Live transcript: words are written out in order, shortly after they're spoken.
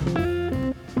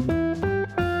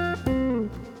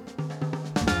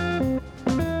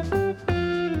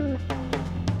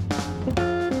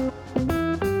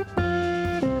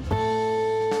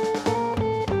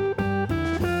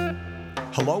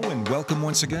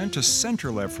once again to Center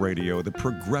Left Radio, the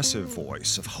progressive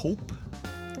voice of hope,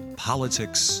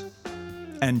 politics,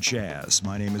 and jazz.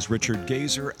 My name is Richard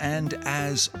Gazer, and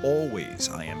as always,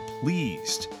 I am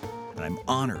pleased and I'm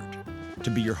honored to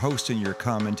be your host and your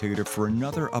commentator for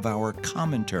another of our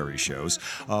commentary shows.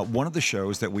 One of the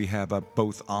shows that we have up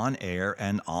both on air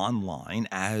and online,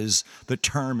 as the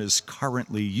term is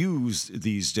currently used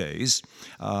these days,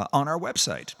 on our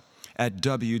website at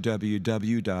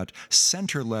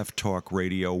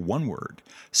www.centerlefttalkradio, one word,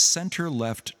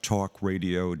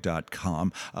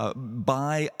 centerlefttalkradio.com.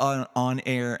 By on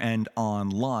air and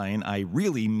online, I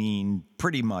really mean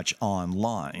pretty much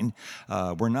online.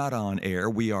 We're not on air.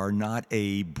 We are not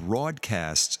a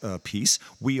broadcast piece.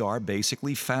 We are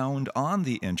basically found on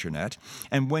the internet.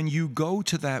 And when you go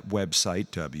to that website,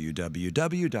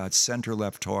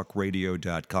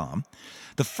 www.centerlefttalkradio.com,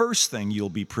 the first thing you'll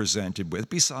be presented with,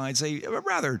 besides a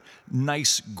rather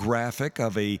nice graphic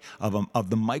of the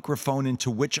microphone into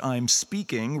which I'm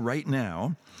speaking right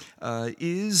now,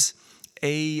 is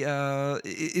a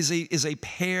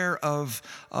pair of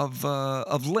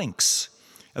links.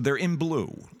 They're in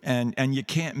blue, and you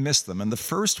can't miss them. And the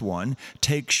first one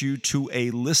takes you to a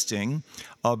listing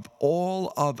of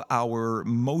all of our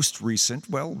most recent,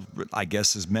 well, I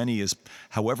guess as many as,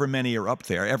 however many are up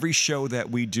there. Every show that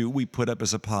we do, we put up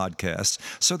as a podcast.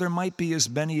 So there might be as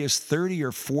many as 30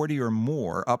 or 40 or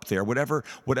more up there, whatever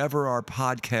our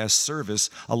podcast service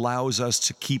allows us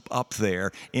to keep up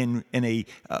there in a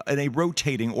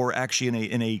rotating, or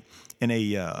actually in a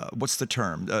what's the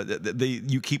term?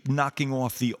 You keep knocking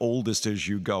off the oldest as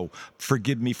you go.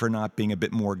 Forgive me for not being a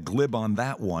bit more glib on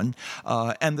that one.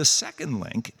 And the second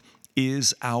link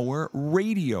is our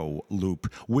radio loop,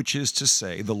 which is to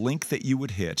say the link that you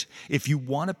would hit if you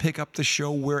want to pick up the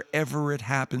show wherever it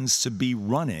happens to be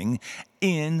running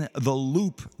in the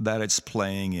loop that it's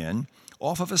playing in,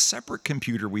 off of a separate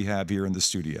computer we have here in the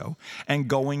studio, and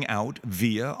going out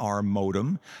via our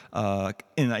modem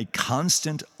in a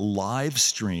constant live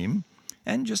stream,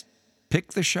 and just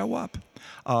pick the show up.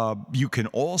 You can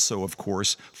also, of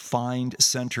course, find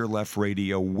Center Left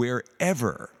Radio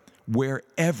wherever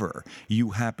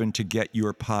you happen to get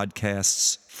your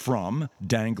podcasts from,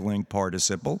 dangling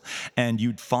participle, and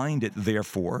you'd find it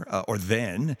therefore,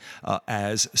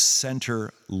 as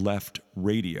Center Left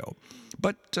Radio.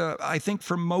 But I think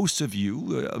for most of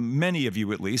you, many of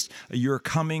you at least, you're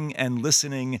coming and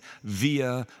listening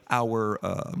via our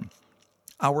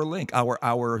link,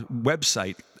 our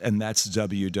website, and that's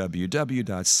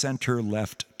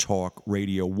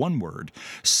www.centerlefttalkradio, one word,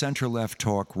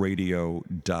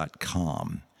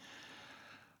 centerlefttalkradio.com.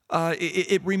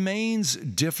 It remains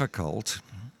difficult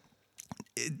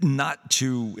not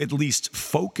to at least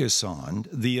focus on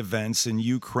the events in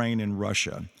Ukraine and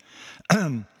Russia.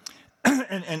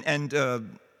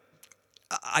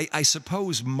 I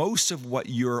suppose most of what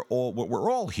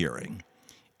we're all hearing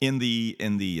in the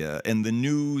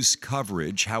news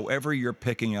coverage, however you're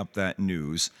picking up that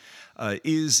news,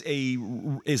 is a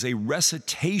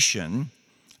recitation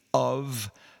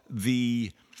of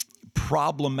the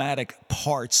problematic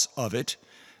parts of it,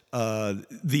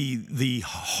 the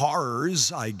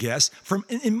horrors, I guess, from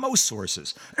in most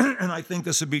sources, and I think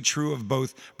this would be true of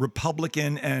both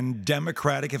Republican and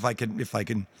Democratic, if I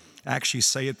can actually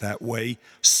say it that way,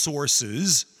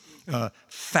 sources.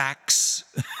 Facts,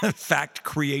 fact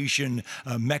creation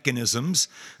mechanisms.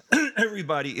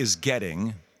 Everybody is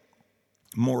getting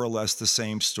more or less the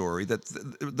same story, that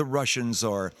the Russians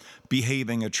are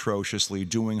behaving atrociously,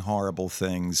 doing horrible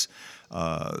things.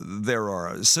 There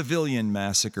are civilian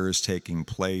massacres taking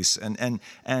place, and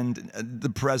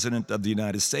the President of the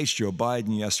United States, Joe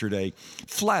Biden, yesterday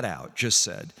flat out just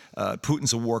said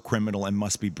Putin's a war criminal and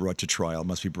must be brought to trial,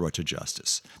 must be brought to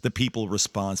justice. The people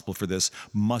responsible for this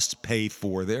must pay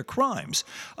for their crimes.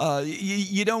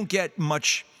 You don't get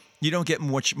much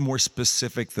more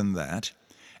specific than that.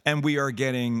 And we are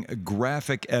getting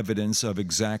graphic evidence of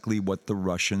exactly what the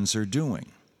Russians are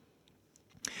doing.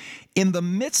 In the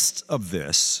midst of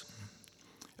this,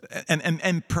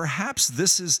 and perhaps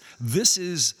this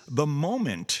is the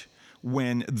moment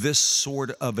when this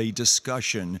sort of a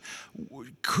discussion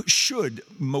should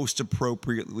most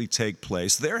appropriately take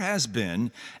place, there has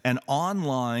been an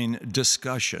online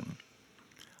discussion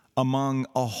among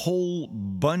a whole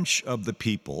bunch of the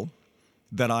people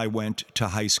that I went to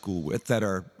high school with, that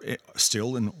are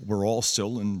still, and we're all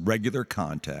still in regular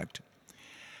contact,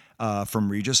 from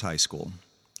Regis High School.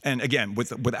 And again,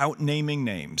 without naming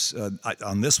names,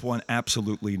 on this one,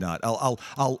 absolutely not.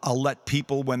 I'll let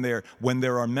people, when there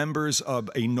are members of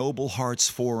a Noble Hearts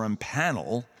Forum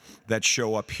panel, that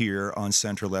show up here on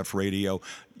Center Left Radio.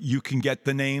 You can get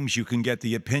the names, you can get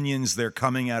the opinions. They're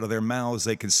coming out of their mouths.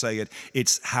 They can say it.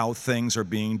 It's how things are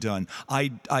being done.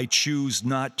 I choose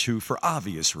not to, for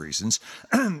obvious reasons,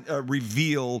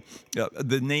 reveal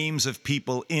the names of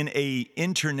people in a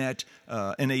internet,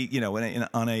 on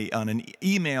an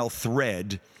email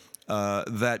thread.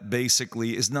 That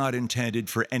basically is not intended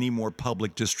for any more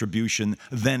public distribution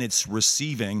than it's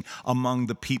receiving among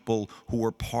the people who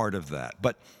are part of that.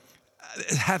 But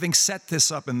having set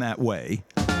this up in that way,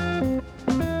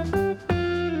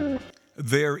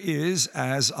 there is,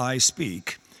 as I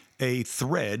speak, a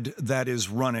thread that is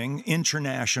running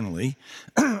internationally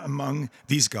among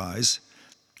these guys,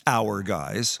 our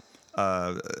guys,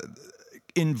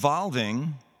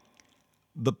 involving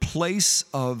the place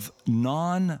of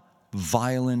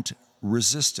non-violent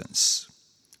resistance.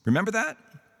 Remember that?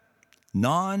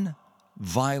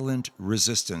 Non-violent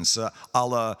resistance, a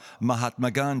la Mahatma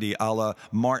Gandhi, a la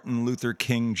Martin Luther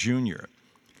King Jr.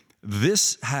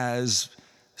 This has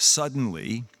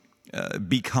suddenly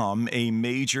become a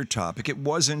major topic. It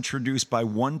was introduced by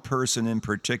one person in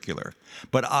particular,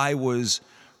 but I was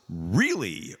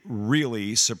really,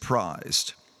 really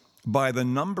surprised by the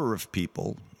number of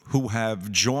people who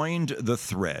have joined the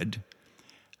thread,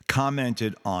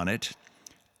 commented on it,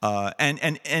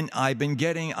 and I've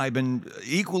been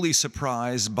equally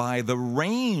surprised by the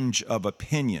range of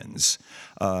opinions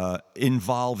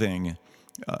involving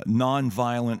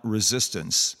nonviolent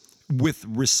resistance with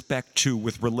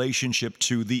relationship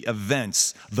to the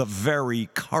events, the very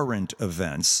current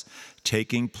events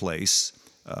taking place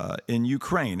in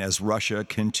Ukraine as Russia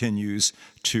continues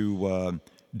to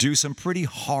do some pretty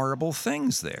horrible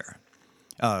things there.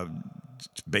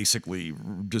 Basically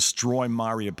destroy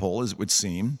Mariupol, as it would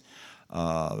seem,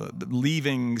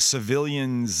 leaving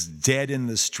civilians dead in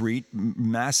the street,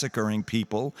 massacring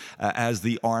people as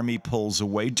the army pulls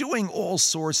away, doing all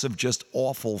sorts of just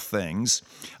awful things,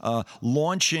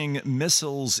 launching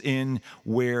missiles in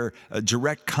where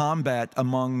direct combat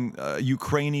among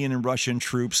Ukrainian and Russian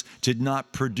troops did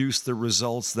not produce the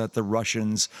results that the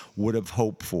Russians would have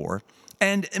hoped for.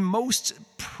 And most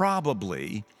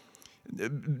probably,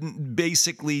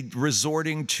 basically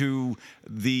resorting to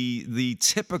the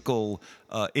typical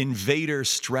invader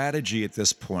strategy at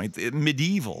this point,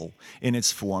 medieval in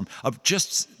its form, of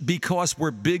just because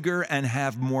we're bigger and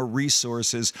have more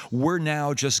resources, we're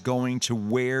now just going to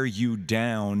wear you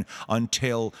down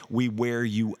until we wear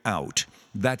you out.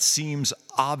 That seems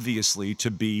obviously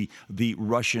to be the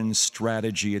Russian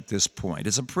strategy at this point.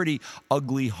 It's a pretty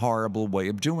ugly, horrible way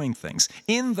of doing things.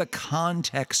 In the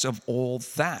context of all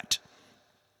that,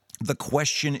 the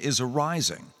question is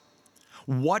arising.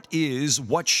 What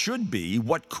should be,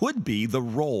 what could be the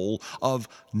role of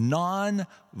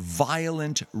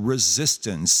non-violent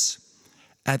resistance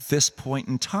at this point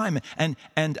in time? And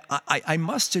I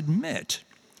must admit,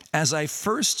 as I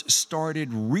first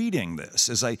started reading this,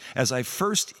 as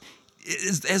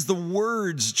the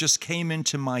words just came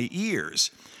into my ears,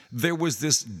 there was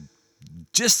this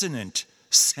dissonant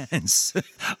sense,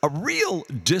 a real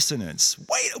dissonance.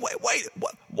 Wait,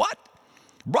 what?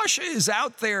 Russia is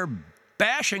out there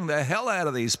bashing the hell out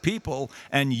of these people,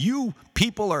 and you're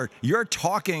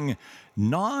talking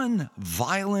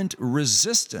non-violent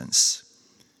resistance.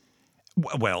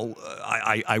 Well,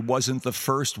 I wasn't the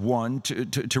first one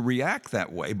to react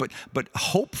that way, but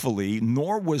hopefully,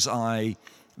 nor was I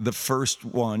the first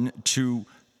one to,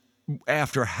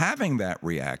 after having that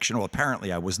reaction, well,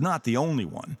 apparently I was not the only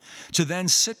one, to then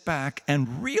sit back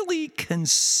and really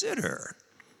consider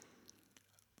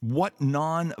what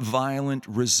nonviolent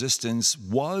resistance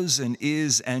was and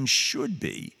is and should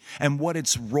be, and what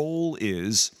its role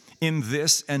is in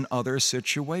this and other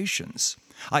situations.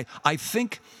 I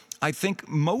think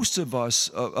most of us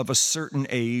of a certain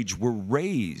age were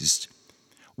raised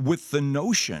with the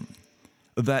notion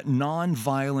that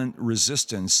nonviolent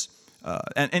resistance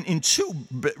and in two,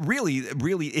 but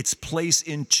really its place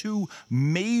in two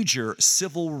major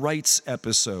civil rights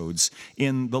episodes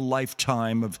in the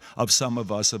lifetime of some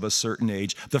of us of a certain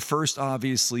age. The first,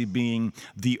 obviously, being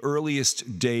the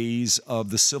earliest days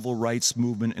of the civil rights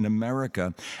movement in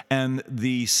America, and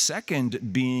the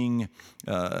second being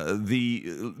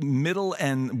the middle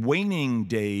and waning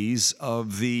days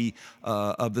of the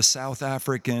South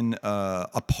African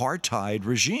apartheid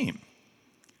regime.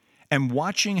 And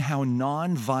watching how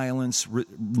nonviolent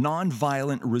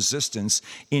resistance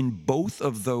in both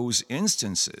of those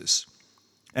instances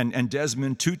And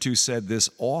Desmond Tutu said this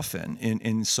often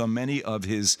in so many of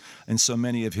his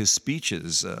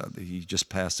speeches. He just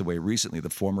passed away recently. The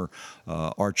former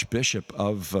Archbishop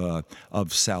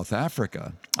of South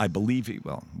Africa, I believe.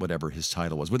 Whatever his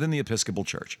title was within the Episcopal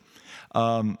Church.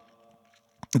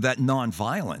 That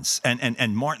nonviolence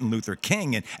and Martin Luther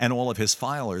King and all of his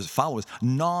followers,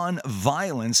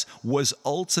 nonviolence was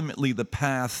ultimately the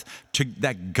path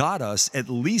that got us at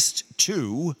least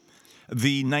to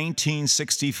the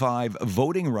 1965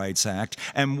 Voting Rights Act,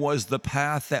 and was the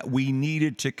path that we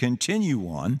needed to continue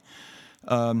on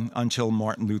until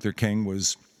Martin Luther King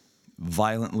was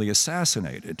violently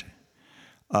assassinated.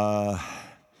 But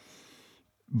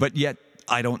yet,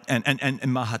 I don't,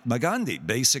 and Mahatma Gandhi,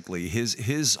 basically,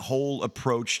 his whole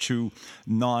approach to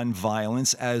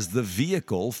nonviolence as the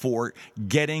vehicle for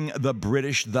getting the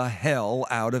British the hell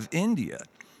out of India.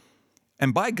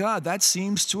 And by God, that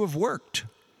seems to have worked.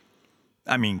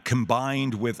 I mean,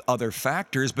 combined with other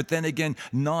factors, but then again,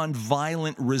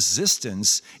 nonviolent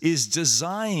resistance is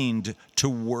designed to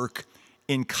work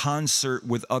in concert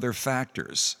with other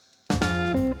factors.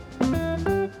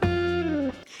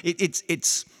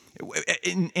 It's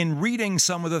in reading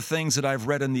some of the things that I've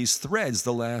read in these threads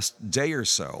the last day or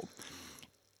so,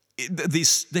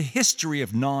 the history of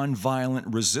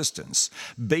nonviolent resistance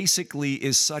basically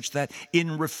is such that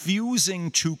in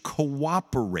refusing to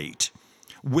cooperate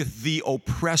with the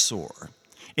oppressor,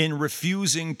 in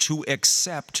refusing to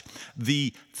accept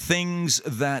the things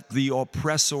that the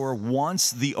oppressor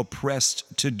wants the oppressed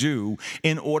to do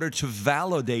in order to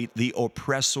validate the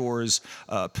oppressor's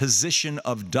position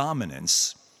of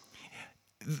dominance,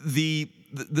 the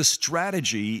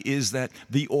strategy is that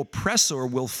the oppressor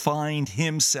will find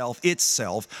itself,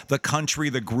 the country,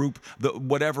 the group,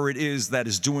 whatever it is that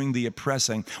is doing the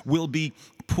oppressing, will be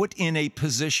put in a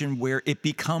position where it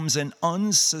becomes an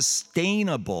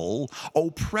unsustainable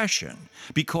oppression,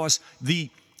 because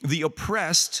the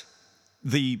oppressed,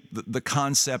 the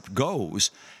concept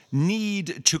goes,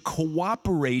 need to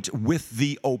cooperate with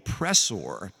the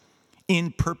oppressor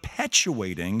in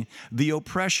perpetuating the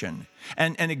oppression.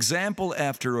 And example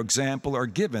after example are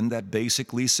given that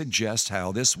basically suggest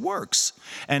how this works.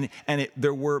 And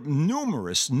there were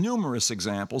numerous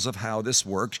examples of how this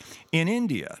worked in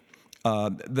India.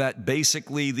 That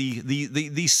basically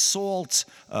the salt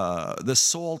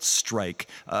strike,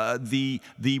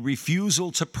 the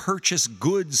refusal to purchase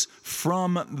goods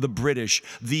from the British,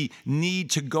 the need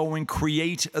to go and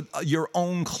create your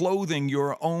own clothing,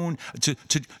 your own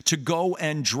to go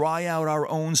and dry out our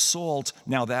own salt.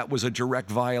 Now that was a direct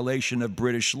violation of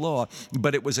British law,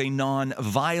 but it was a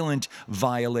non-violent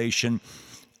violation.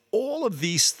 All of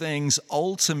these things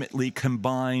ultimately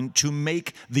combine to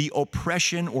make the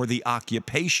oppression or the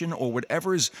occupation or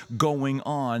whatever's going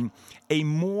on a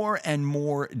more and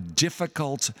more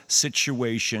difficult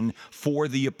situation for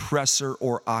the oppressor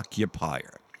or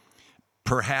occupier.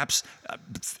 Perhaps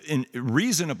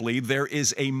reasonably, there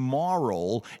is a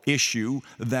moral issue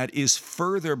that is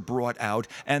further brought out,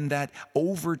 and that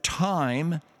over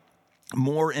time,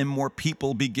 more and more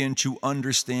people begin to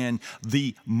understand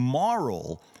the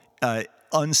moral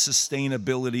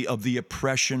unsustainability of the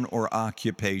oppression or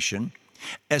occupation,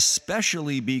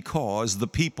 especially because the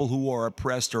people who are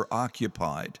oppressed or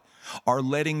occupied are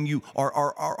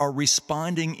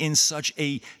responding in such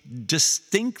a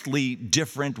distinctly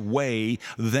different way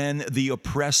than the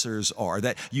oppressors are.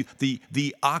 That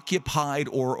the occupied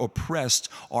or oppressed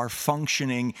are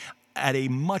functioning at a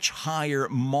much higher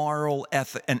moral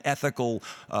and ethical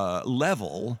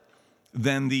level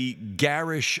than the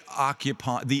garish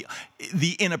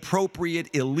the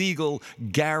inappropriate, illegal,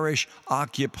 garish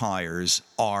occupiers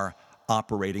are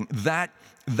operating. That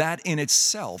in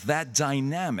itself, that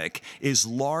dynamic is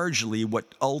largely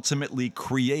what ultimately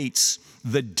creates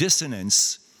the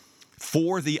dissonance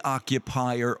for the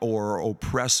occupier or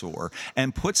oppressor,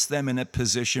 and puts them in a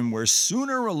position where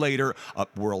sooner or later,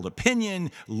 world opinion,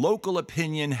 local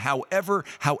opinion, however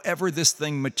this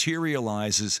thing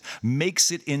materializes,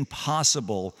 makes it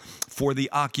impossible for the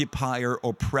occupier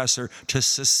oppressor to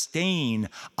sustain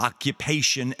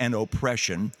occupation and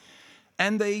oppression,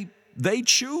 and they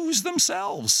choose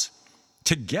themselves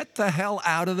to get the hell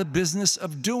out of the business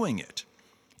of doing it.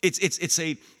 It's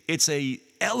a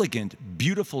elegant,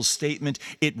 beautiful statement.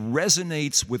 It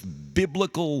resonates with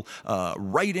biblical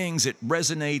writings. It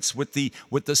resonates with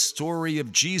the story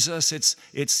of Jesus. It's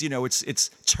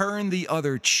turn the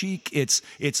other cheek.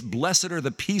 It's blessed are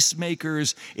the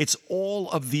peacemakers. It's all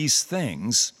of these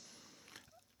things.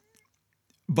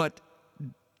 But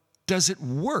does it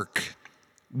work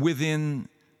within,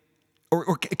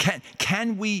 or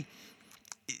can we?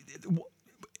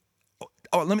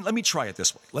 Oh, let me try it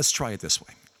this way. Let's try it this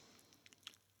way.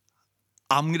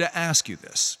 I'm going to ask you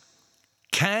this.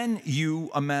 Can you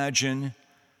imagine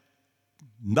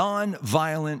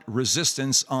nonviolent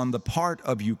resistance on the part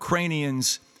of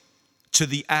Ukrainians to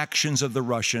the actions of the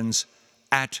Russians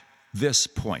at this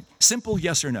point? Simple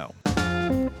yes or no.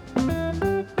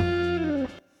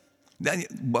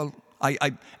 Well,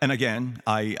 and again,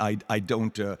 I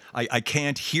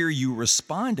can't hear you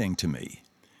responding to me.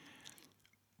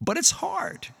 But it's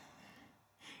hard.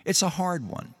 It's a hard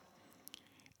one.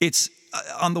 It's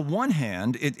on the one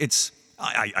hand,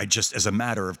 I just, as a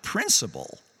matter of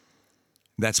principle,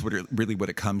 that's what really what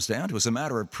it comes down to. As a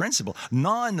matter of principle,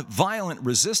 nonviolent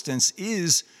resistance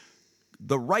is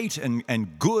the right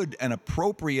and good and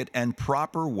appropriate and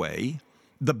proper way,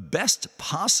 the best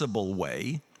possible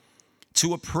way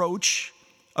to approach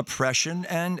oppression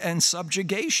and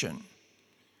subjugation.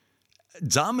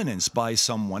 Dominance by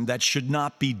someone that should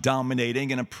not be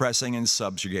dominating and oppressing and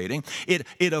subjugating.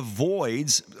 It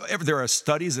avoids, there are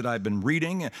studies that I've been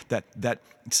reading that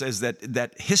says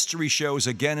that history shows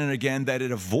again and again that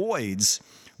it avoids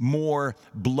more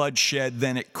bloodshed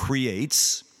than it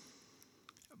creates.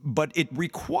 But it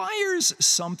requires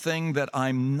something that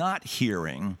I'm not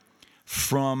hearing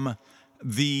from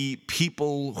the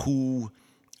people who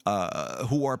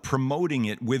are promoting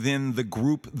it within the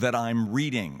group that I'm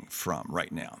reading from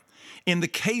right now. In the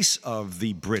case of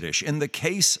the British, in the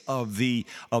case of the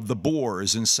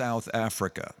Boers in South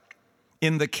Africa,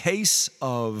 in the case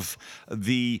of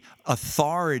the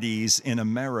authorities in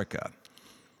America,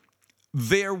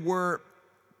 there were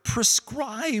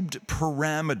prescribed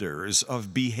parameters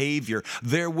of behavior.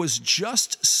 There was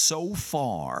just so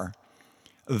far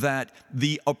that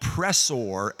the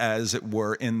oppressor, as it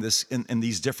were, in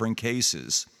these different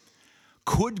cases,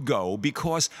 could go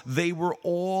because they were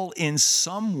all in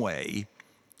some way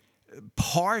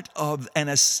part of an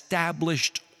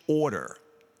established order.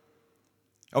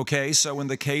 Okay, so in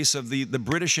the case of the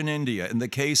British in India, in the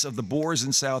case of the Boers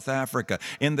in South Africa,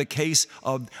 in the case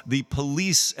of the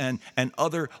police and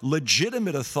other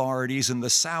legitimate authorities in the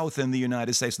South in the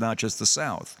United States, not just the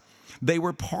South, they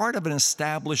were part of an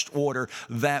established order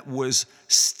that was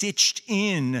stitched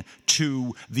in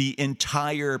to the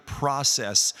entire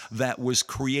process that was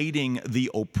creating the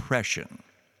oppression.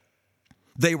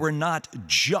 They were not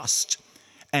just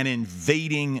an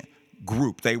invading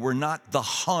group. They were not the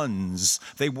Huns.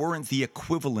 They weren't the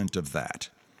equivalent of that.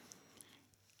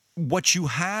 What you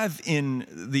have in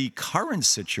the current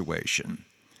situation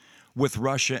with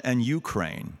Russia and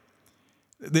Ukraine,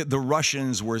 the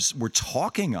Russians were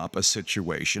talking up a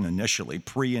situation initially,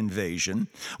 pre-invasion,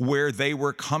 where they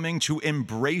were coming to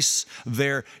embrace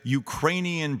their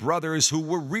Ukrainian brothers who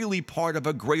were really part of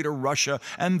a greater Russia,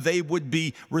 and they would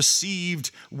be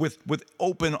received with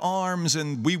open arms,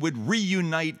 and we would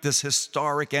reunite this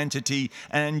historic entity,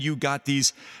 and you got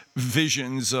these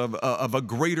visions of a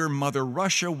greater Mother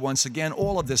Russia once again,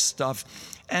 all of this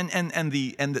stuff. And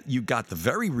you got the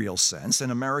very real sense,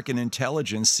 and American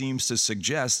intelligence seems to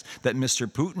suggest that Mr.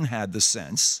 Putin had the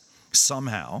sense,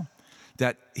 somehow,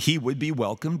 that he would be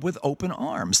welcomed with open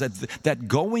arms, that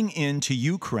going into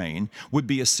Ukraine would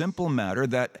be a simple matter,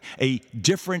 that a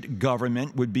different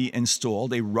government would be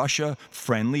installed, a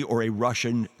Russia-friendly or a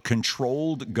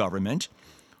Russian-controlled government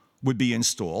would be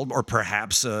installed, or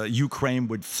perhaps Ukraine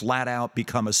would flat out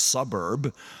become a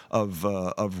suburb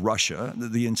of Russia.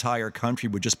 The entire country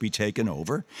would just be taken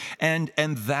over, and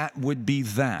that would be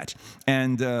that.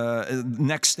 And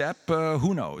next step,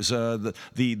 who knows?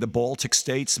 The Baltic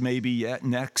states maybe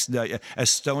next.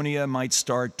 Estonia might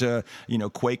start,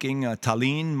 quaking.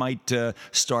 Tallinn might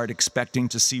start expecting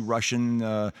to see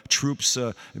Russian troops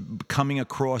coming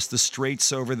across the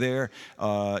straits over there.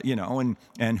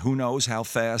 And who knows how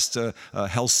fast.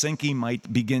 Helsinki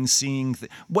might begin seeing,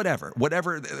 whatever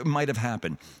might have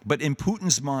happened. But in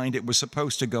Putin's mind, it was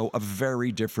supposed to go a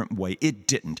very different way. It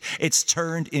didn't. It's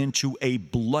turned into a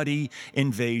bloody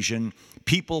invasion.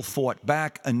 People fought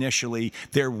back initially.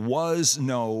 There was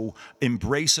no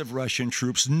embrace of Russian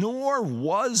troops, nor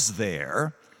was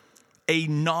there a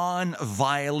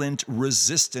non-violent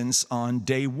resistance on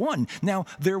day one. Now,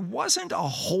 there wasn't a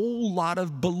whole lot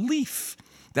of belief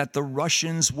that the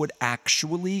Russians would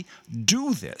actually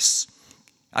do this.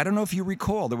 I don't know if you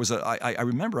recall, I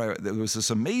remember there was this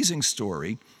amazing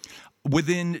story.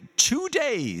 Within 2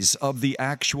 days of the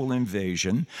actual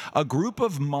invasion, a group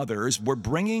of mothers were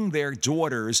bringing their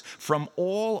daughters from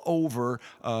all over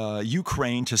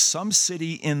Ukraine to some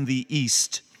city in the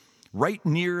east, right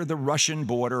near the Russian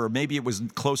border, or maybe it was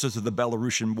closer to the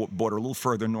Belarusian border, a little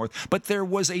further north. But there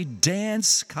was a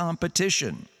dance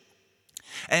competition.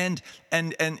 And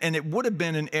it would have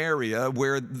been an area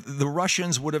where the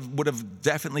Russians would have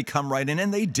definitely come right in,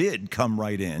 and they did come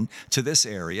right in to this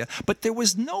area. But there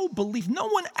was no belief. No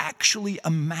one actually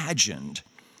imagined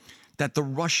that the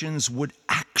Russians would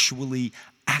actually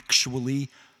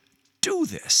do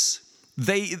this.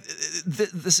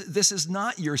 This is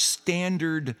not your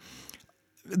standard.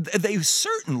 They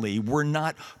certainly were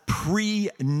not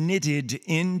pre-knitted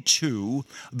into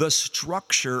the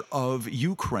structure of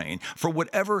Ukraine. For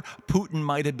whatever Putin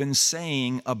might have been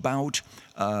saying about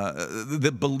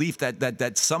the belief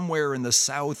that somewhere in the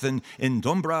south and in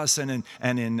Donbass and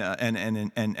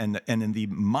in the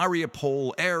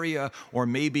Mariupol area, or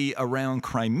maybe around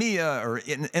Crimea, or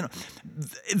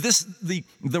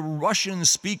the Russian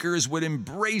speakers would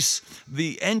embrace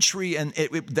the entry, and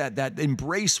that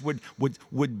embrace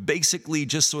would basically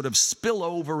just sort of spill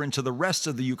over into the rest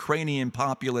of the Ukrainian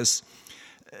populace.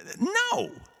 No.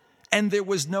 And there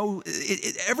was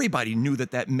everybody knew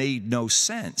that made no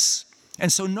sense. And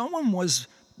so no one was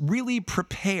really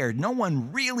prepared. No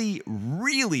one really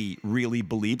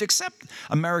believed, except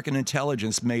American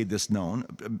intelligence made this known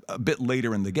a bit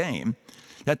later in the game,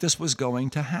 that this was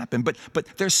going to happen. But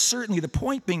there's certainly, the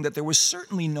point being that there was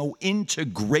certainly no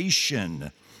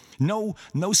integration, no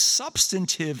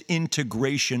substantive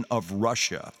integration of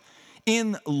Russia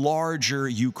in larger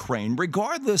Ukraine,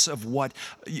 regardless of what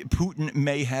Putin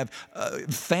may have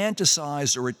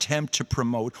fantasized or attempt to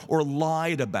promote or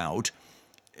lied about,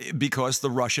 because the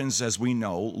Russians, as we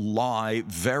know, lie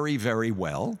very, very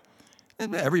well.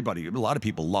 Everybody, a lot of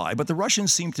people lie, but the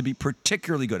Russians seem to be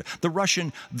particularly good. The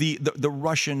Russian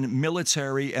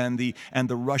military and the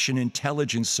Russian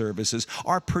intelligence services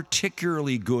are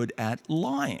particularly good at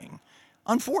lying.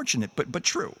 Unfortunate, but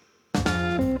true.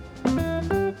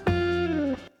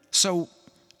 So,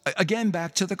 again,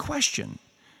 back to the question: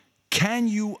 can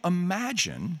you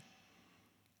imagine?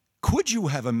 Could you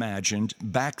have imagined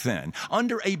back then,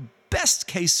 under a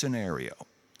best-case scenario,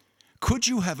 could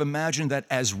you have imagined that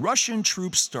as Russian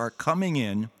troops start coming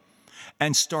in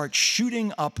and start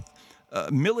shooting up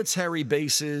military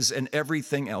bases and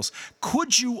everything else,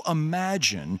 could you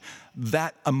imagine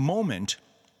that a moment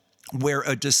where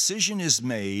a decision is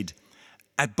made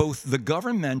at both the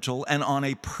governmental and on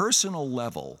a personal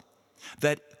level,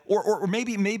 that, or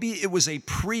maybe it was a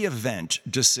pre-event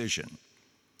decision,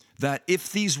 that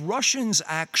if these Russians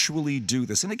actually do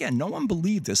this, and again, no one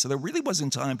believed this, so there really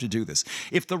wasn't time to do this.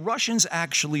 If the Russians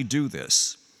actually do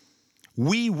this,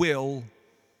 we will,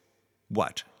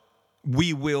 what?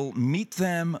 We will meet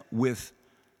them with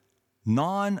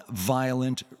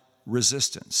nonviolent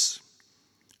resistance.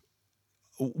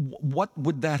 What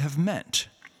would that have meant?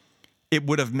 It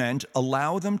would have meant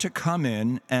allow them to come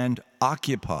in and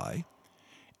occupy.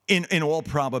 In all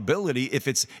probability, if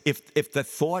the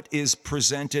thought is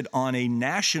presented on a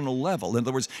national level, in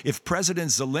other words, if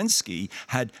President Zelensky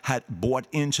had bought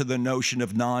into the notion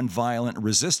of nonviolent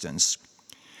resistance,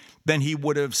 then he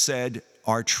would have said,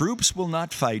 our troops will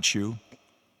not fight you.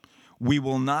 We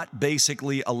will not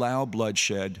basically allow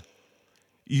bloodshed.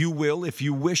 You will, if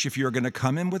you wish, if you're going to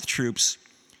come in with troops,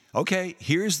 okay,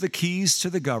 here's the keys to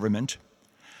the government.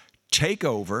 Take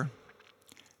over.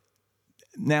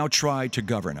 Now try to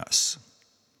govern us.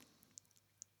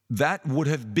 That would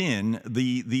have been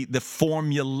the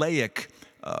formulaic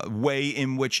way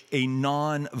in which a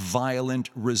nonviolent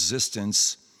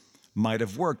resistance might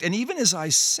have worked. And even as I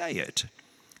say it,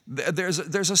 there's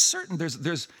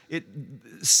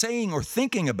saying or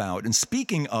thinking about and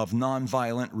speaking of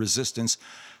nonviolent resistance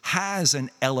has an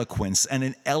eloquence and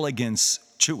an elegance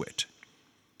to it.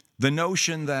 The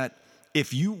notion that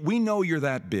we know you're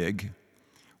that big,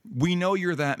 we know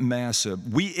you're that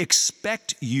massive, we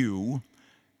expect you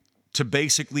to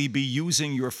basically be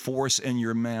using your force and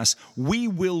your mass, we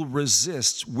will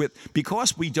resist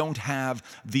because we don't have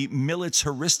the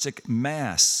militaristic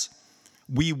mass,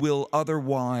 we will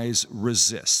otherwise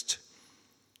resist.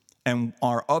 And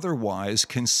our otherwise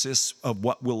consists of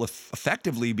what will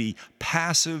effectively be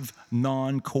passive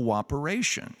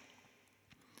non-cooperation.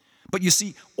 But you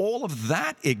see, all of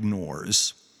that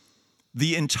ignores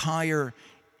the entire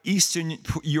Eastern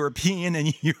European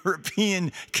and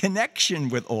European connection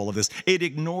with all of this. It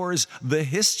ignores the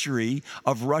history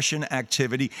of Russian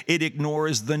activity. It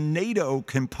ignores the NATO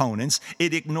components.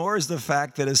 It ignores the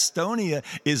fact that Estonia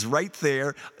is right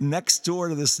there next door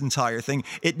to this entire thing.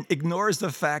 It ignores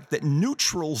the fact that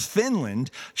neutral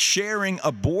Finland, sharing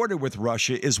a border with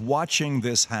Russia, is watching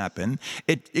this happen.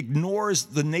 It ignores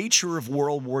the nature of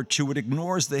World War II. It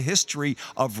ignores the history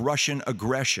of Russian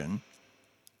aggression.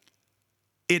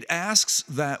 It asks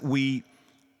that we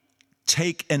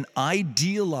take an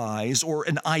idealized or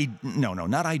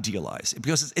not idealized,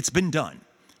 because it's been done,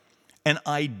 an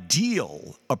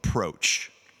ideal approach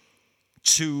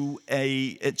to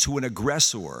an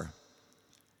aggressor,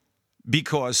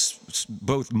 because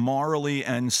both morally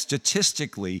and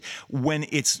statistically, when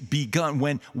it's begun,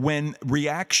 when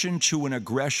reaction to an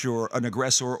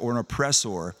aggressor or an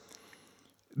oppressor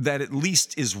that at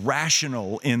least is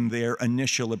rational in their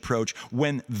initial approach,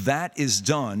 when that is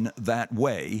done that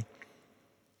way,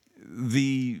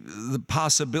 the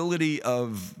possibility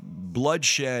of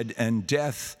bloodshed and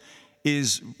death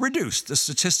is reduced. The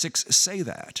statistics say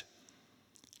that.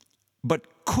 But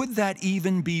could that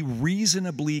even be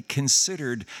reasonably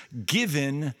considered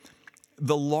given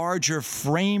the larger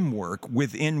framework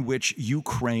within which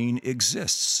Ukraine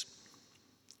exists?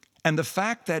 And the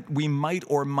fact that we might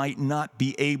or might not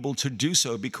be able to do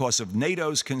so because of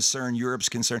NATO's concern, Europe's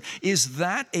concern, is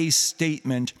that a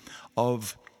statement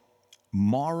of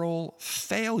moral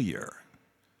failure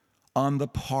on the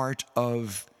part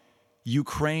of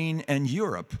Ukraine and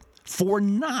Europe for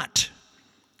not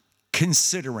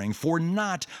considering, for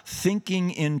not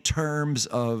thinking in terms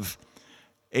of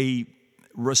a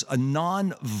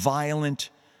non-violent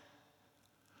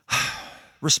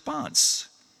response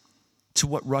to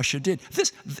what Russia did?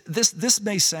 This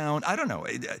may sound, I don't know,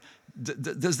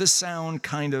 does this sound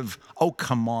kind of, oh,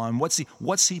 come on,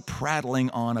 what's he prattling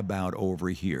on about over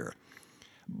here?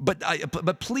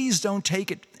 But please don't take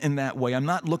it in that way. I'm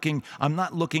not looking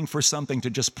for something to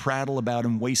just prattle about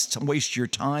and waste your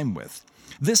time with.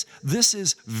 This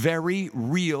is very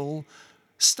real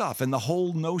stuff, and the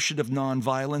whole notion of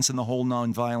nonviolence and the whole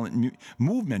nonviolent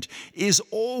movement is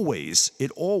always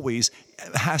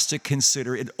has to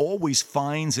consider, it always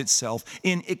finds itself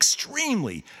in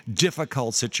extremely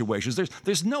difficult situations.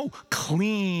 There's no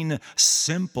clean,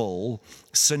 simple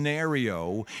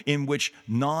scenario in which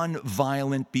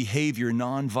nonviolent behavior,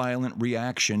 nonviolent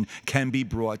reaction can be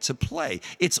brought to play.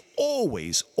 It's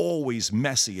always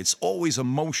messy. It's always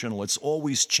emotional. It's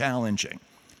always challenging.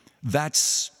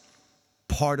 That's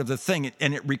part of the thing,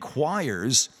 and it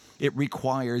requires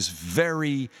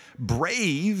very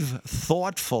brave,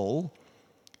 thoughtful,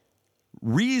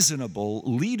 reasonable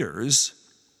leaders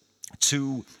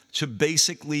to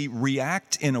basically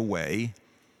react in a way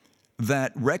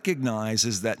that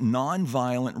recognizes that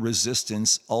nonviolent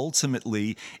resistance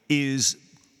ultimately is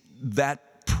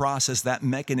that process, that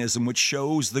mechanism which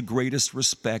shows the greatest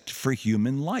respect for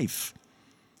human life.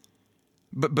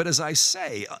 But as I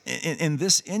say, in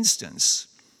this instance,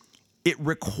 it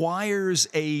requires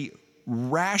a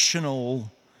rational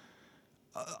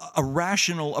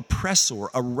oppressor,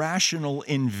 a rational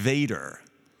invader.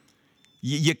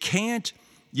 You can't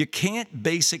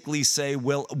basically say,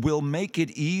 well, we'll make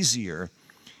it easier.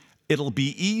 It'll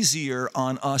be easier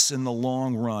on us in the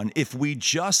long run if we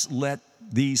just let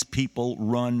these people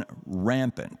run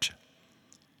rampant.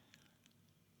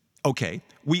 Okay,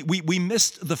 we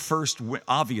missed the first,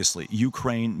 obviously,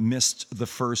 Ukraine missed the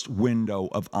first window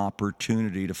of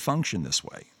opportunity to function this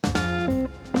way.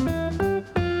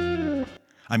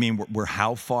 I mean, we're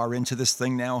how far into this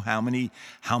thing now? How many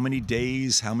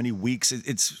days, how many weeks?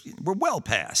 We're well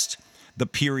past the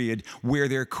period where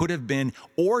there could have been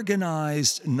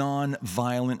organized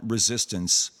nonviolent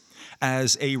resistance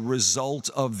as a result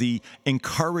of the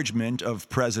encouragement of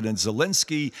President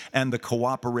Zelensky and the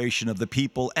cooperation of the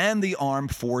people and the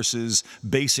armed forces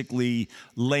basically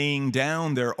laying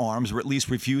down their arms, or at least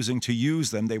refusing to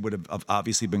use them. They would have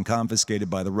obviously been confiscated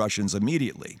by the Russians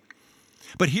immediately.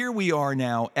 But here we are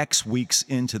now, X weeks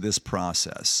into this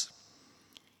process.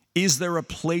 Is there a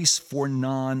place for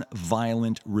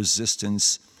nonviolent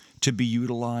resistance to be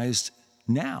utilized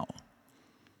now?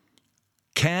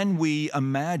 Can we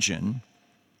imagine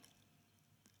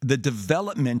the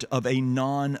development of a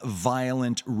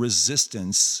nonviolent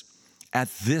resistance at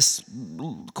this,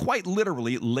 quite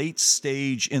literally, late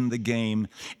stage in the game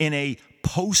in a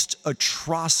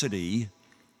post-atrocity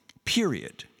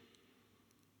period?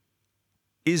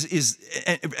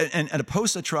 And a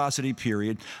post-atrocity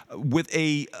period with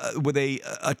a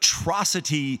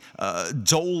atrocity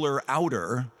doler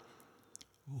outer,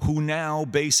 who now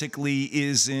basically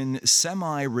is in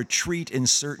semi-retreat in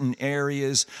certain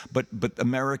areas, but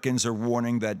Americans are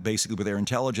warning that, basically with their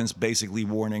intelligence, basically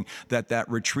warning that that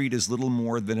retreat is little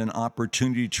more than an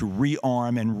opportunity to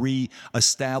rearm and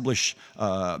re-establish,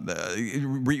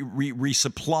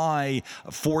 resupply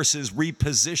forces,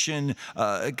 reposition,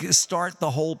 start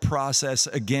the whole process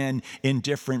again in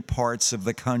different parts of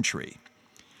the country.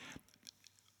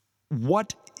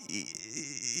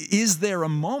 Is there a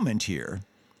moment here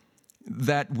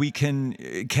that we can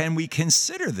we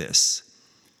consider this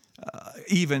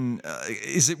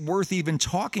is it worth even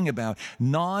talking about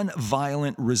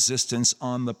nonviolent resistance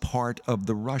on the part of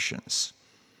the Russians?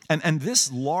 And this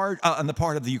on the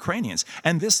part of the Ukrainians.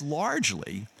 And this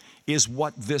largely is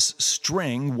what this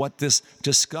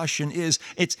discussion is.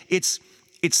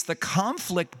 It's the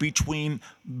conflict between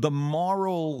the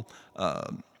moral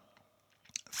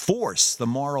force, the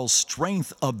moral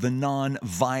strength of the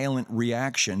nonviolent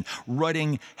reaction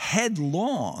running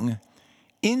headlong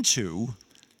into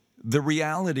the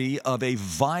reality of a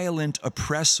violent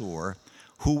oppressor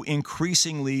who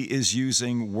increasingly is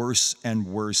using worse and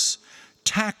worse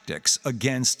tactics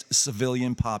against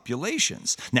civilian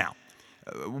populations. Now,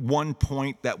 one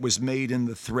point that was made in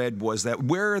the thread was that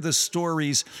where are the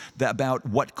stories about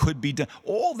what could be done?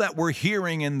 All that we're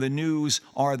hearing in the news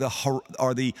are the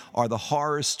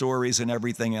horror stories and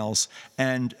everything else.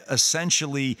 And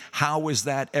essentially, how is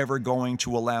that ever going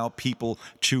to allow people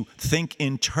to think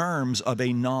in terms of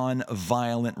a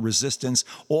non-violent resistance?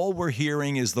 All we're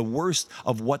hearing is the worst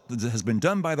of what has been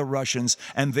done by the Russians,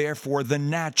 and therefore the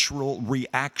natural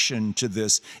reaction to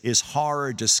this is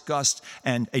horror, disgust,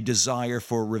 and a desire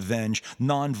for revenge.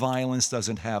 Nonviolence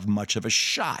doesn't have much of a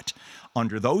shot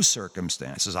under those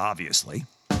circumstances, obviously.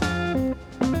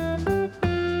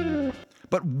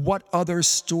 But what other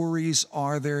stories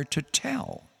are there to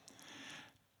tell?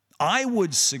 I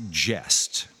would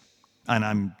suggest, and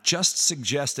I'm just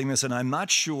suggesting this, and I'm not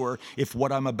sure if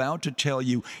what I'm about to tell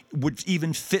you would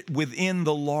even fit within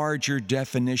the larger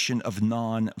definition of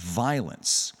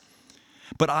nonviolence.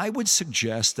 But I would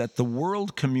suggest that the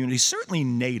world community, certainly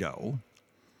NATO,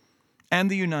 and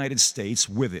the United States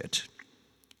with it,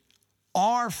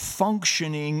 are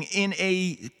functioning in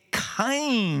a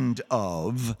kind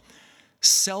of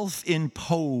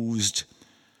self-imposed,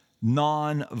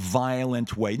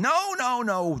 non-violent way.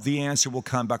 No, the answer will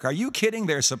come back. Are you kidding?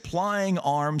 They're supplying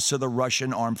arms to the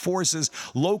Russian armed forces.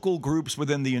 Local groups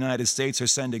within the United States are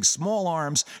sending small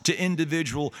arms to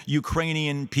individual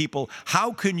Ukrainian people.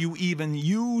 How can you even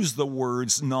use the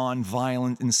words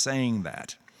non-violent in saying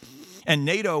that? And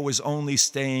NATO is only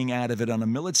staying out of it on a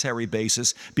military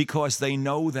basis because they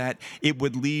know that it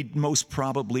would lead most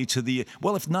probably to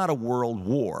if not a world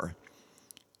war,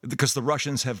 because the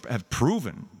Russians have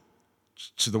proven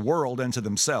to the world and to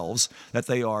themselves that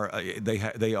they are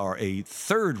a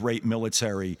third-rate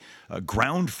military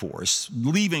ground force,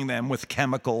 leaving them with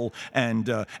chemical and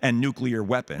nuclear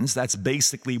weapons. That's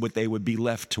basically what they would be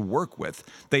left to work with.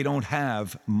 They don't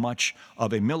have much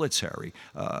of a military.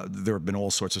 There have been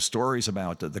all sorts of stories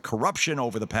about the corruption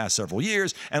over the past several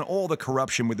years, and all the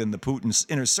corruption within the Putin's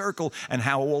inner circle, and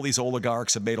how all these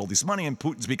oligarchs have made all this money, and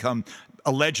Putin's become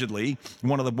allegedly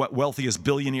one of the wealthiest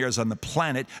billionaires on the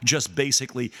planet, just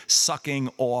basically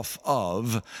sucking off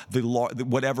of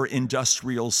whatever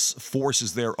industrial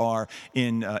forces there are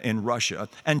in Russia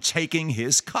and taking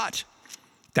his cut.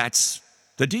 That's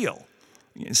the deal.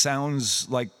 It sounds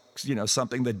like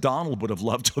something that Donald would have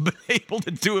loved to have been able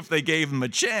to do if they gave him a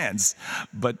chance.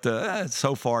 But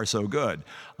so far, so good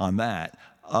on that.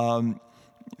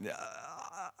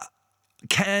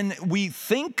 Can we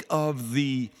think of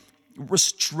the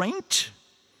restraint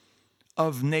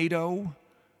of NATO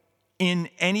in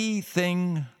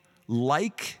anything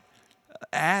like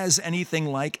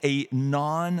a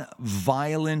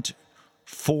non-violent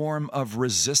form of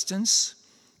resistance?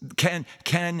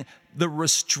 Can the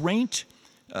restraint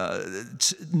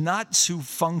not to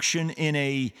function in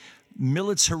a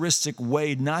militaristic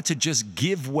way, not to just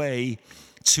give way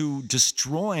to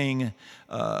destroying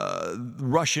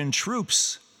Russian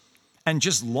troops and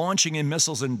just launching in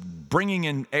missiles and bringing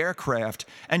in aircraft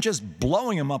and just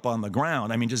blowing them up on the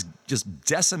ground? I mean, just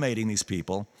decimating these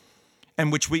people,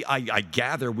 and which I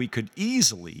gather we could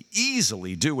easily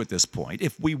do at this point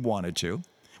if we wanted to.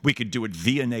 We could do it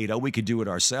via NATO. We could do it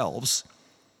ourselves.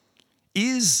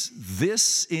 Does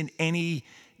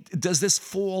this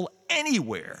fall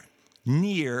anywhere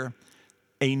near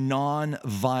a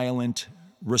non-violent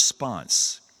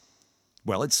response?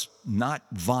 Well, it's not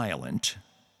violent.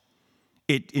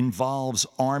 It involves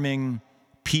arming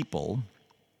people.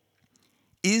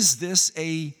 Is this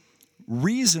a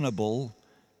reasonable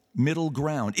middle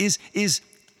ground?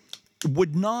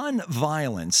 Would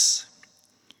nonviolence,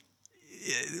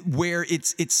 where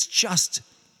it's just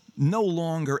no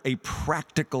longer a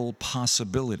practical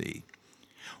possibility,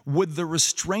 would the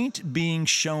restraint being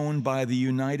shown by the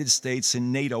United States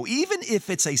and NATO, even if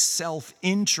it's a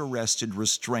self-interested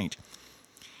restraint,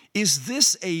 is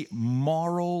this a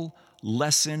moral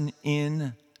lesson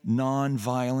in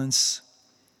nonviolence?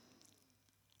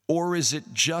 Or is it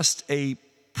just a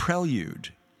prelude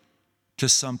to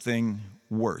something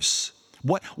worse?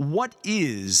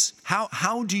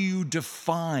 How do you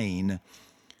define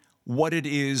what it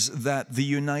is that the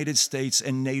United States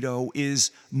and NATO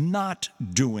is not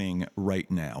doing right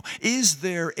now? Is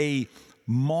there a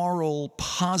moral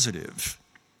positive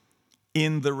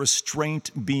in the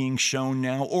restraint being shown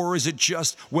now? Or is it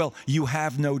just, well, you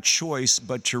have no choice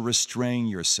but to restrain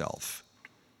yourself?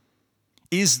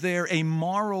 Is there a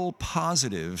moral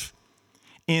positive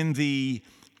in the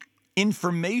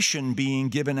information being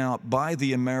given out by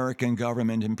the American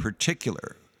government in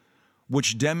particular,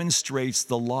 which demonstrates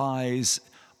the lies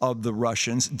of the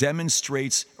Russians,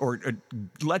 demonstrates or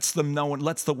lets them know and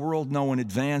lets the world know in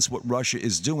advance what Russia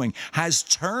is doing, has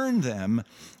turned them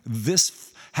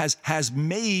has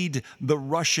made the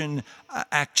Russian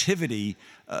activity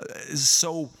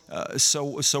so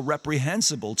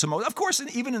reprehensible to most. Of course,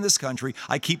 even in this country,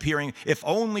 I keep hearing, if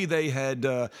only they had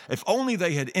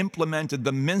implemented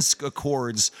the Minsk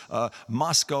Accords,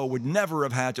 Moscow would never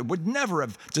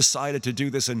have decided to do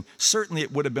this, and certainly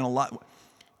it would have been a lot.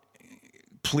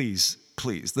 Please,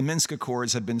 the Minsk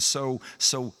Accords have been so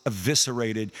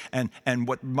eviscerated, and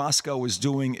what Moscow is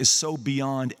doing is so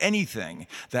beyond anything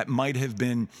that might have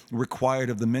been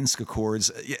required of the Minsk Accords,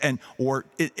 an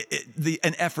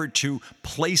effort to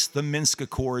place the Minsk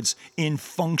Accords in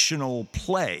functional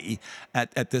play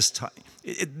at this time.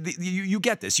 You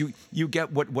get this. You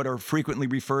get what are frequently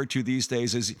referred to these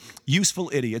days as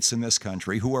useful idiots in this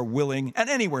country who are willing,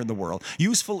 and anywhere in the world,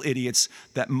 useful idiots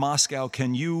that Moscow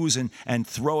can use and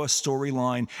throw a storyline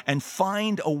and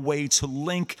find a way to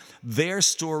link their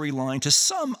storyline to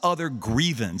some other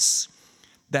grievance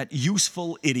that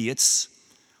useful idiots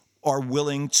are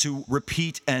willing to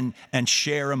repeat and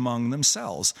share among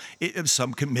themselves.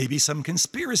 Maybe some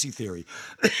conspiracy theory.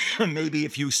 Maybe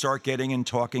if you start getting and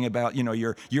talking about,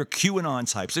 your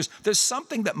QAnon types, there's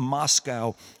something that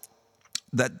Moscow,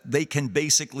 that they can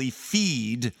basically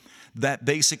feed, that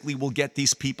basically will get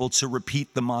these people to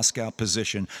repeat the Moscow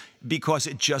position, because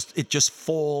it just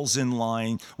falls in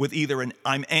line with either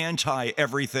I'm anti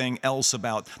everything else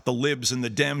about the libs and the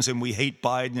Dems and we hate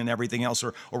Biden and everything else,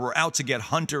 or we're out to get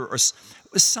Hunter or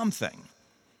something.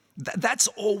 That's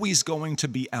always going to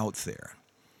be out there.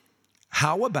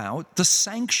 How about the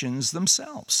sanctions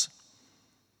themselves?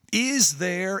 Is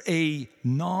there a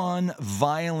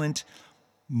non-violent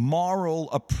moral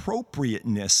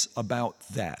appropriateness about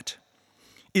that?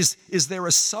 Is there a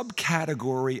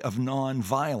subcategory of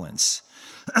nonviolence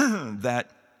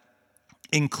that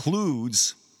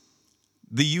includes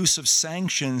the use of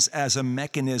sanctions as a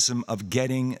mechanism of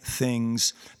getting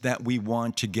things that we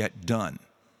want to get done?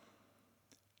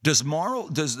 Does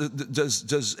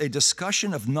a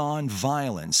discussion of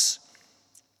nonviolence,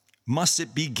 must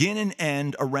it begin and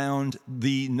end around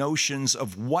the notions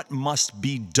of what must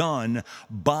be done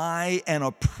by an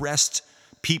oppressed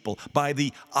people, by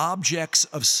the objects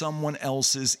of someone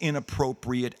else's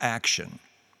inappropriate action?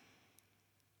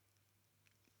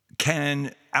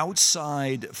 Can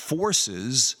outside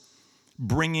forces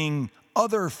bringing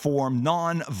other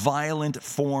non-violent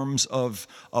forms of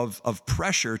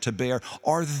pressure to bear,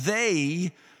 are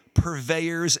they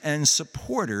purveyors and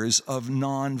supporters of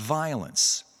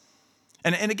nonviolence?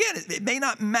 And again, it may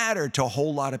not matter to a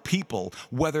whole lot of people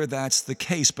whether that's the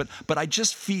case, but I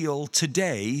just feel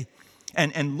today,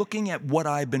 and looking at what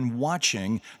I've been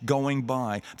watching going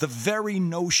by, the very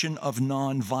notion of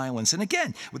nonviolence. And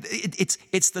again,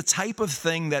 it's the type of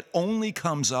thing that only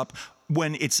comes up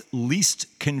when it's least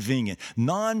convenient.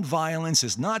 Nonviolence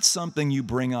is not something you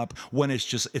bring up when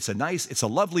it's a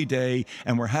lovely day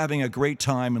and we're having a great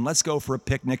time and let's go for a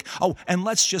picnic. Oh, and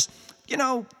let's just,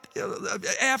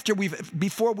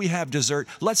 before we have dessert,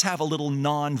 let's have a little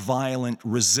nonviolent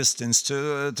resistance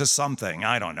to something.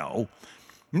 I don't know.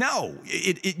 No,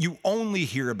 you only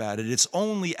hear about it. It's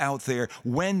only out there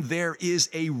when there is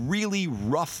a really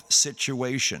rough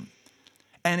situation,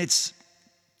 and it's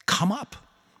come up.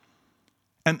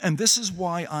 And this is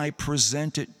why I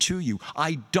present it to you.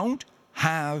 I don't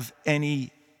have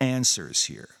any answers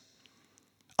here.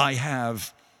 I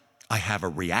have a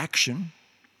reaction,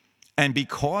 and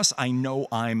because I know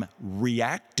I'm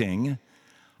reacting,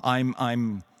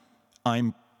 I'm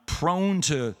prone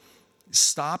to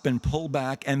stop and pull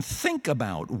back and think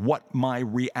about what my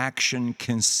reaction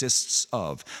consists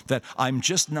of. That I'm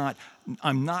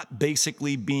not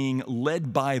basically being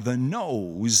led by the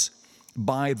nose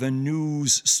by the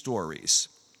news stories.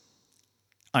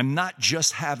 I'm not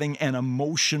just having an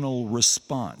emotional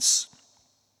response.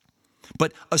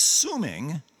 But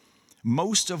assuming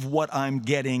most of what I'm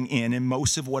getting in, and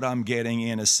most of what I'm getting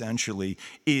in essentially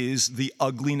is the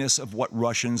ugliness of what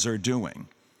Russians are doing.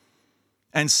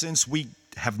 And since we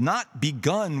have not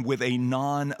begun with a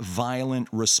nonviolent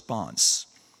response.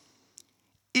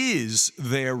 Is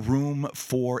there room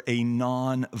for a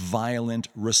nonviolent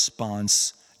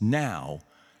response now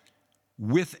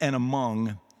with and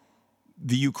among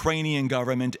the Ukrainian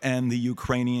government and the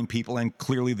Ukrainian people and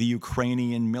clearly the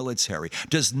Ukrainian military?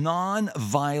 Does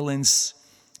nonviolence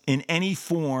in any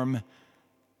form,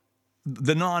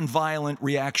 the nonviolent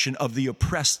reaction of the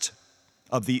oppressed,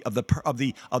 of the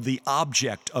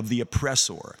object of the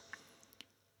oppressor,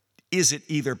 is it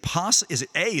either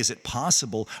is it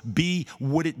possible? B,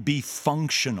 would it be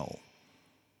functional?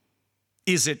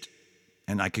 Is it,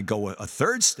 and I could go a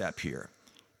third step here,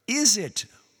 is it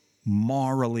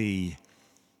morally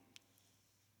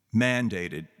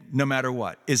mandated no matter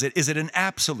what? Is it an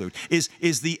absolute?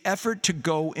 Is the effort to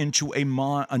go into a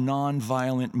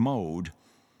nonviolent mode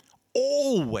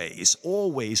always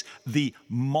the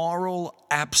moral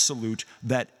absolute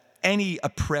that any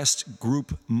oppressed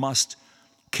group must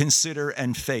consider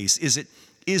and face? Is it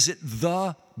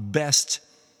the best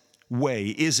way?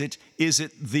 Is it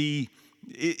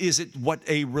what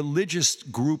a religious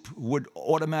group would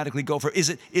automatically go for?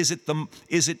 Is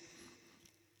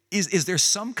there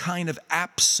some kind of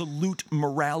absolute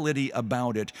morality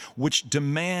about it which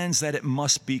demands that it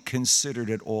must be considered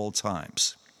at all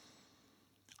times?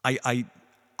 I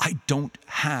don't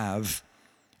have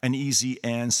an easy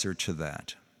answer to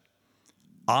that.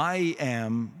 I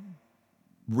am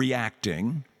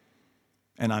reacting,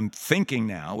 and I'm thinking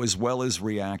now as well as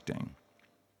reacting.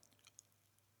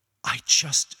 I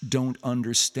just don't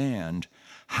understand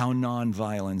how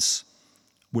nonviolence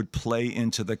would play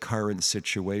into the current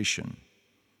situation,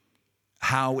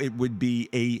 how it would be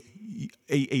a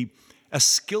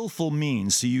skillful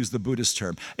means, to use the Buddhist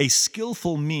term, a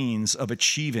skillful means of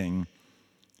achieving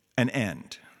an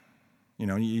end. You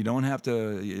know, you don't have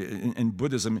to, in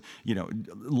Buddhism,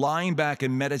 lying back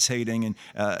and meditating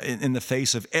in the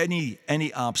face of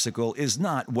any obstacle is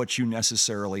not what you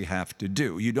necessarily have to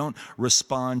do. You don't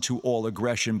respond to all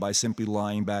aggression by simply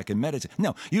lying back and meditating.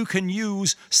 No, you can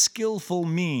use skillful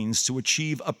means to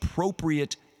achieve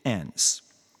appropriate ends,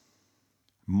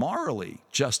 morally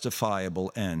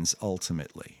justifiable ends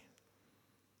ultimately.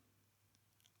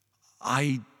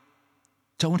 I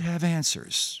don't have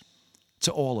answers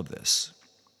to all of this.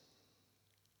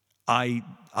 I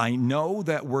know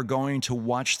that we're going to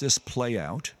watch this play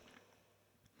out.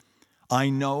 I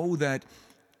know that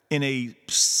in a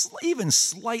even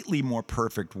slightly more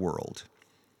perfect world,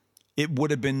 it would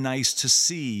have been nice to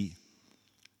see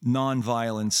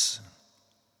nonviolence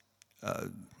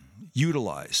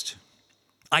utilized.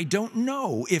 I don't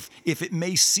know if it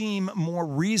may seem more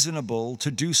reasonable to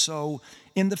do so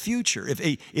in the future.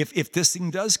 If this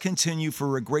thing does continue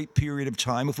for a great period of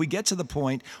time, if we get to the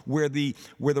point where the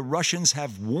Russians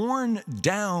have worn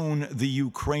down the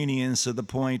Ukrainians to the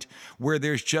point where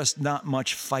there's just not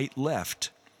much fight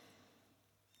left,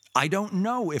 I don't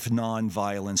know if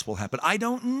nonviolence will happen. I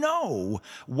don't know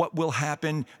what will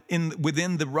happen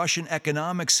within the Russian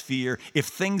economic sphere if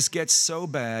things get so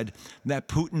bad that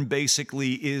Putin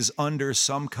basically is under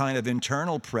some kind of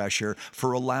internal pressure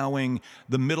for allowing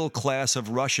the middle class of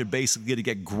Russia basically to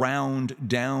get ground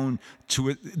down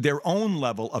to their own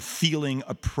level of feeling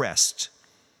oppressed.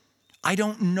 I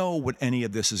don't know what any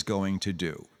of this is going to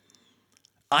do.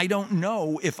 I don't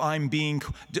know if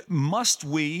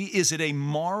is it a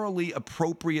morally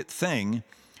appropriate thing?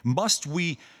 Must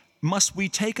we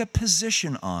take a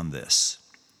position on this?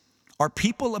 Are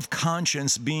people of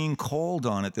conscience being called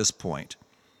on at this point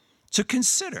to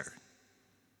consider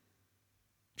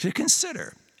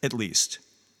at least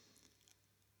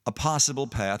a possible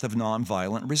path of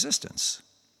nonviolent resistance?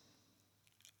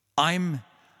 I'm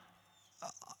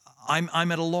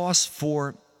at a loss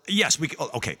for. Yes,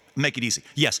 okay, make it easy.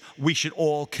 Yes, we should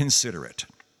all consider it.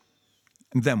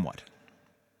 And then what?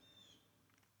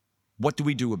 What do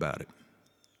we do about it?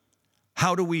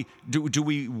 How do we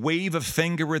wave a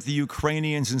finger at the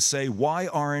Ukrainians and say, why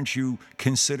aren't you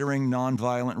considering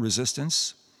nonviolent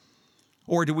resistance?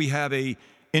 Or do we have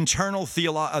internal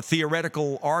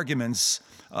theoretical arguments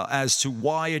as to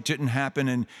why it didn't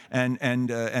happen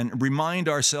and remind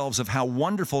ourselves of how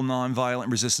wonderful nonviolent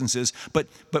resistance is, but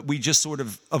we just sort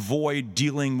of avoid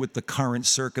dealing with the current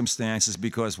circumstances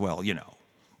because, well,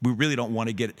 we really don't want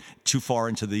to get too far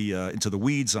into the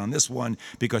weeds on this one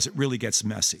because it really gets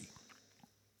messy.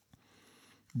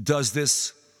 Does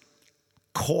this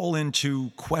call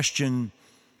into question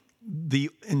the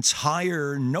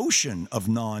entire notion of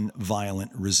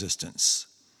nonviolent resistance?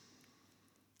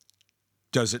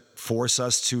 Does it force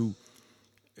us to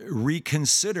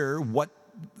reconsider what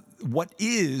what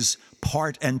is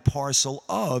part and parcel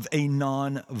of a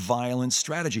nonviolent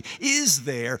strategy? Is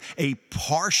there a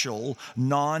partial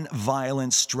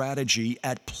nonviolent strategy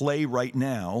at play right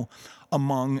now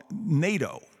among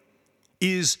NATO?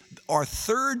 Are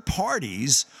third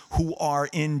parties who are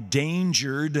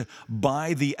endangered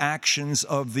by the actions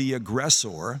of the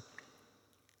aggressor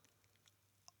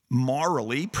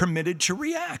morally permitted to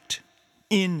react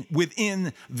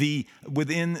within the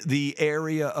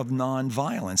area of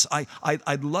nonviolence?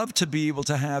 I'd love to be able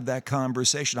to have that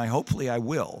conversation. Hopefully I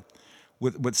will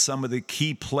with some of the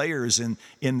key players in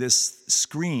this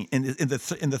screen in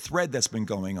the thread that's been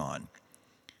going on.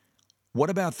 What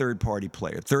about third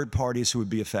parties who would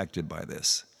be affected by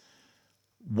this?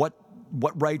 What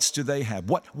rights do they have?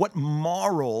 What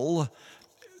moral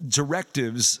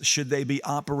directives should they be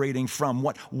operating from?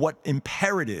 What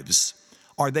imperatives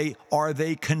are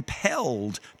they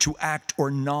compelled to act or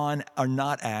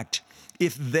not act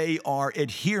if they are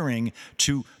adhering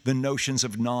to the notions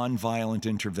of nonviolent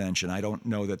intervention? I don't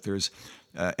know that there's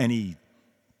any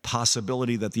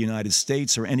possibility that the United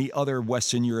States or any other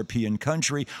Western European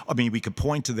country, I mean, we could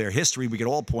point to their history, we could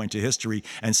all point to history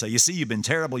and say, you see, you've been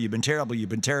terrible,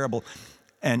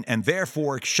 and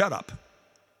therefore shut up.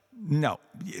 No,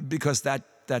 because that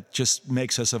just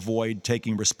makes us avoid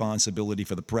taking responsibility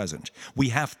for the present. We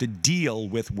have to deal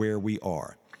with where we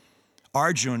are.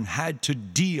 Arjun had to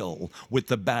deal with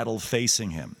the battle facing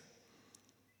him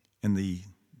in the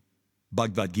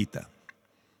Bhagavad Gita.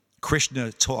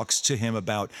 Krishna talks to him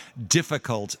about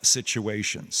difficult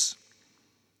situations.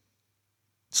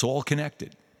 It's all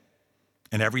connected.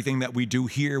 And everything that we do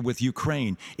here with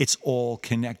Ukraine, it's all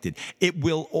connected.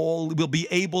 We'll be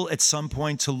able at some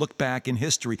point to look back in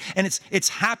history. And it's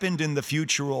happened in the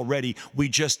future already. We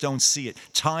just don't see it.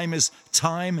 Time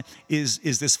is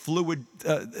this fluid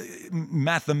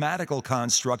mathematical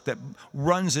construct that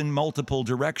runs in multiple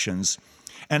directions.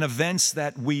 And the events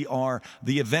that we are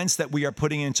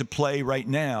putting into play right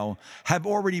now have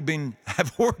already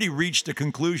reached a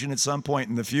conclusion at some point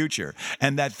in the future.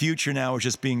 And that future now is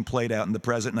just being played out in the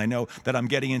present. And I know that I'm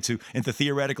getting into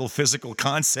theoretical physical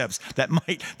concepts that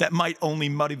might only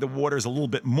muddy the waters a little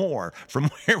bit more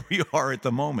from where we are at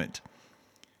the moment.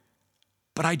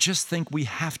 But I just think we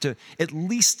have to at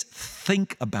least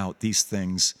think about these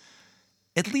things,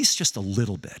 at least just a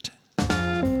little bit.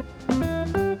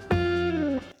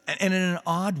 And in an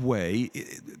odd way,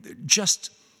 just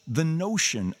the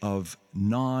notion of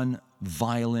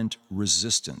nonviolent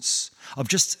resistance, of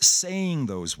just saying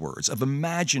those words, of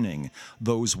imagining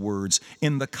those words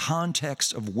in the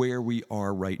context of where we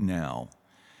are right now,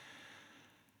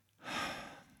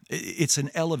 it's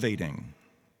an elevating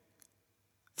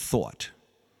thought.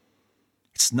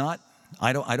 It's not.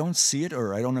 I don't see it,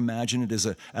 or I don't imagine it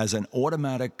as an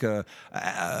automatic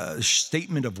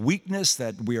statement of weakness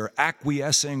that we are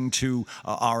acquiescing to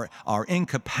our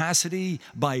incapacity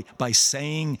by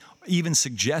saying, even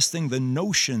suggesting the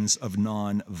notions of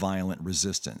nonviolent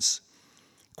resistance.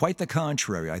 Quite the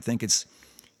contrary. I think it's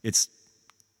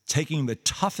taking the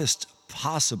toughest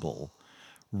possible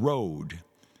road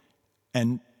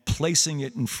and placing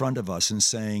it in front of us and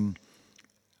saying,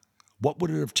 what would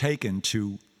it have taken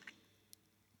to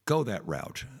go that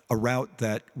route, a route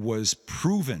that was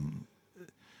proven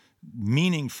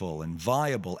meaningful and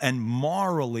viable and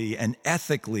morally and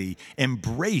ethically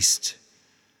embraced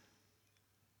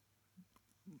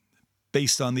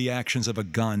based on the actions of a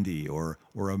Gandhi or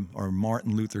a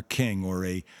Martin Luther King or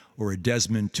a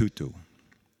Desmond Tutu.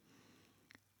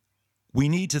 We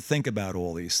need to think about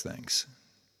all these things.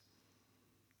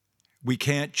 We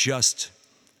can't just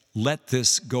let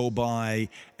this go by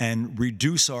and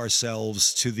reduce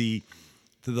ourselves to the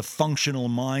functional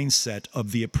mindset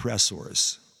of the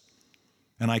oppressors.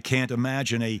 And I can't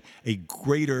imagine a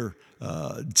greater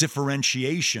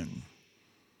differentiation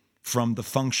from the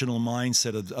functional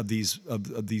mindset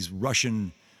of these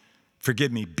Russian,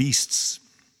 forgive me, beasts,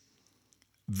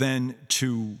 than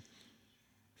to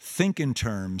think in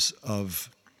terms of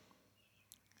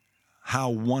how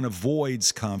one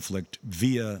avoids conflict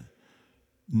via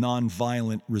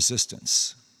nonviolent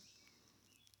resistance.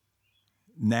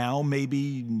 Now may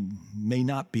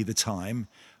not be the time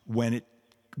when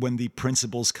the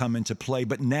principles come into play,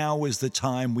 but now is the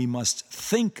time we must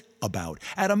think about,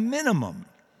 at a minimum,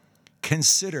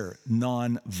 consider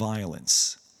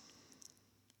nonviolence.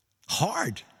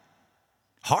 Hard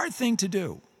thing to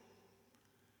do,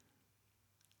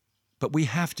 but we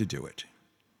have to do it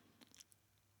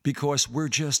because we're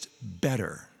just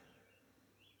better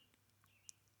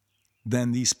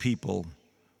than these people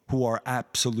who are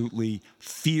absolutely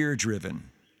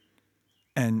fear-driven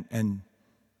and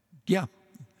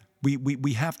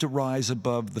We have to rise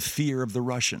above the fear of the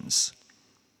Russians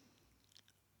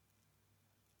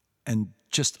and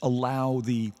just allow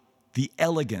the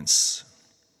elegance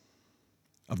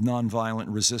of nonviolent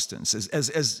resistance,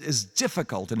 as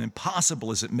difficult and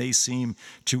impossible as it may seem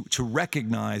to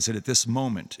recognize it at this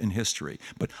moment in history,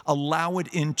 but allow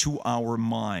it into our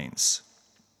minds,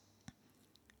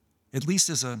 at least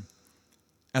as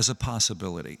a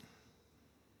possibility.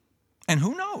 And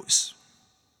who knows?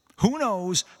 Who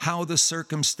knows how the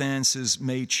circumstances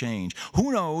may change?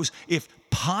 Who knows if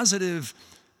positive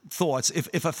thoughts,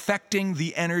 if affecting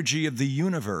the energy of the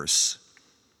universe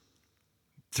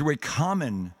through a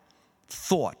common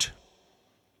thought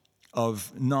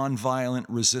of nonviolent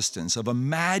resistance, of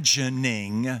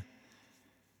imagining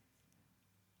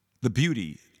the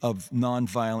beauty of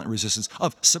nonviolent resistance,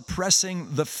 of suppressing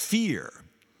the fear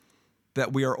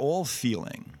that we are all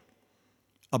feeling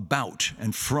about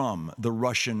and from the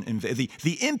Russian invasion,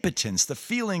 the impotence, the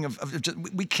feeling of just,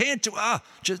 we can't do,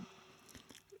 just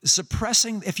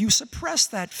suppressing. If you suppress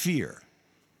that fear,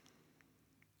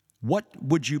 what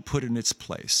would you put in its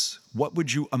place? What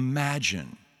would you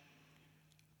imagine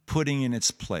putting in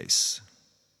its place?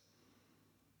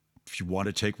 If you want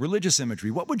to take religious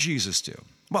imagery, what would Jesus do?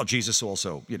 Well, Jesus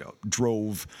also,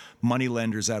 drove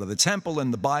moneylenders out of the temple,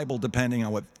 and the Bible, depending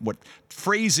on what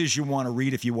phrases you want to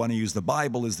read, if you want to use the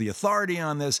Bible as the authority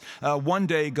on this, one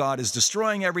day God is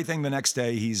destroying everything, the next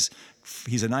day he's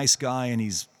a nice guy and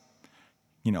he's,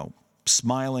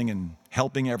 smiling and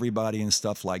helping everybody and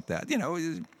stuff like that.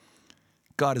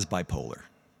 God is bipolar.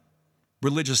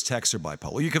 Religious texts are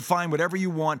bipolar. You can find whatever you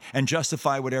want and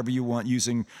justify whatever you want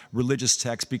using religious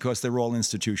texts because they're all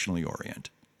institutionally oriented.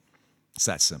 It's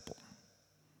that simple.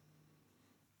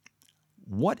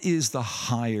 What is the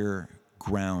higher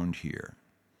ground here?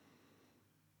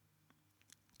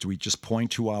 Do we just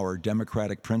point to our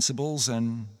democratic principles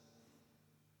and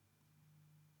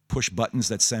push buttons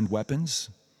that send weapons?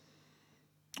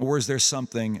 Or is there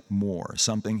something more,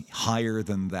 something higher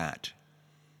than that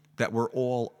we're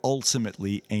all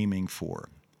ultimately aiming for?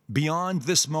 Beyond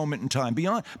this moment in time,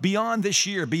 beyond this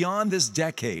year, beyond this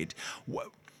decade,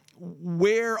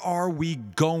 where are we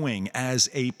going as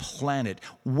a planet?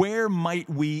 Where might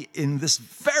we, in this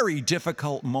very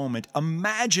difficult moment,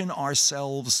 imagine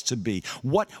ourselves to be?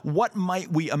 What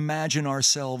might we imagine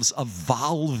ourselves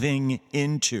evolving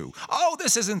into? Oh,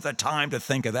 this isn't the time to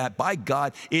think of that. By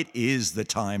God, it is the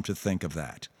time to think of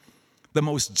that. The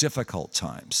most difficult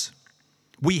times.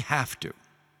 We have to.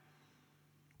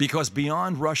 Because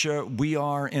beyond Russia, we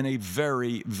are in a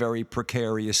very, very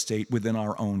precarious state within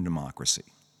our own democracy.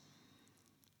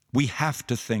 We have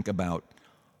to think about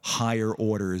higher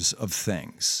orders of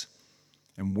things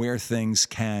and where things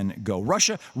can go.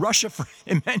 Russia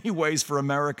in many ways for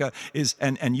America is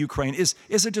and Ukraine is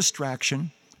a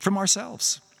distraction from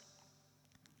ourselves.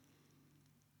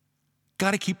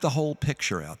 Got to keep the whole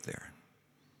picture out there.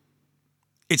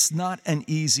 It's not an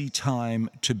easy time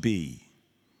to be,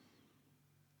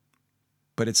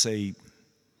 but it's a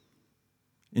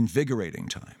invigorating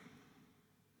time.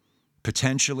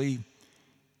 Potentially,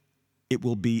 it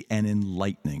will be an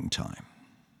enlightening time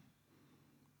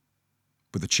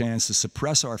with a chance to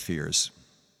suppress our fears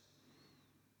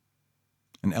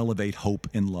and elevate hope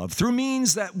and love through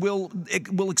means that will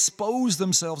expose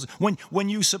themselves. When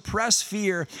you suppress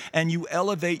fear and you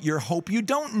elevate your hope, you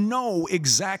don't know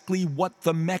exactly what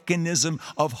the mechanism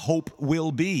of hope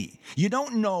will be. You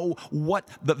don't know what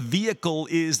the vehicle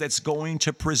is that's going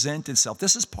to present itself.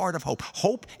 This is part of hope.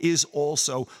 Hope is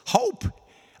also hope.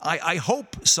 I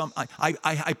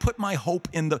put my hope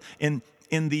in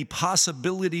the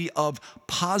possibility of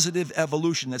positive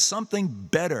evolution, that something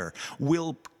better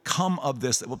will come of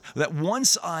this, that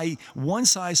once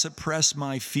I suppress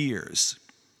my fears,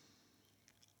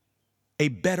 a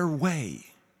better way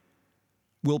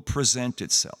will present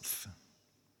itself.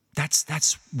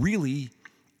 That's really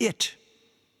it.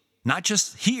 Not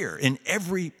just here, in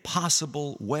every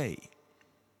possible way.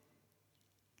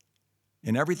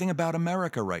 In everything about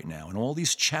America right now, and all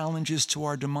these challenges to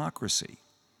our democracy.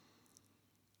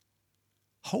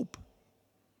 Hope.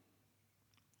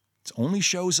 It only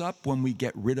shows up when we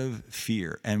get rid of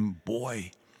fear. And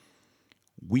boy,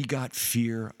 we got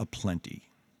fear aplenty.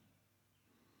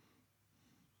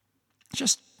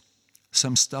 Just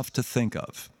some stuff to think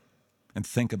of and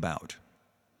think about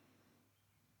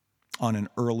on an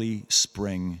early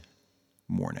spring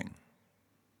morning.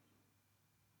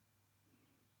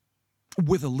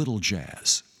 With a little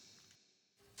jazz.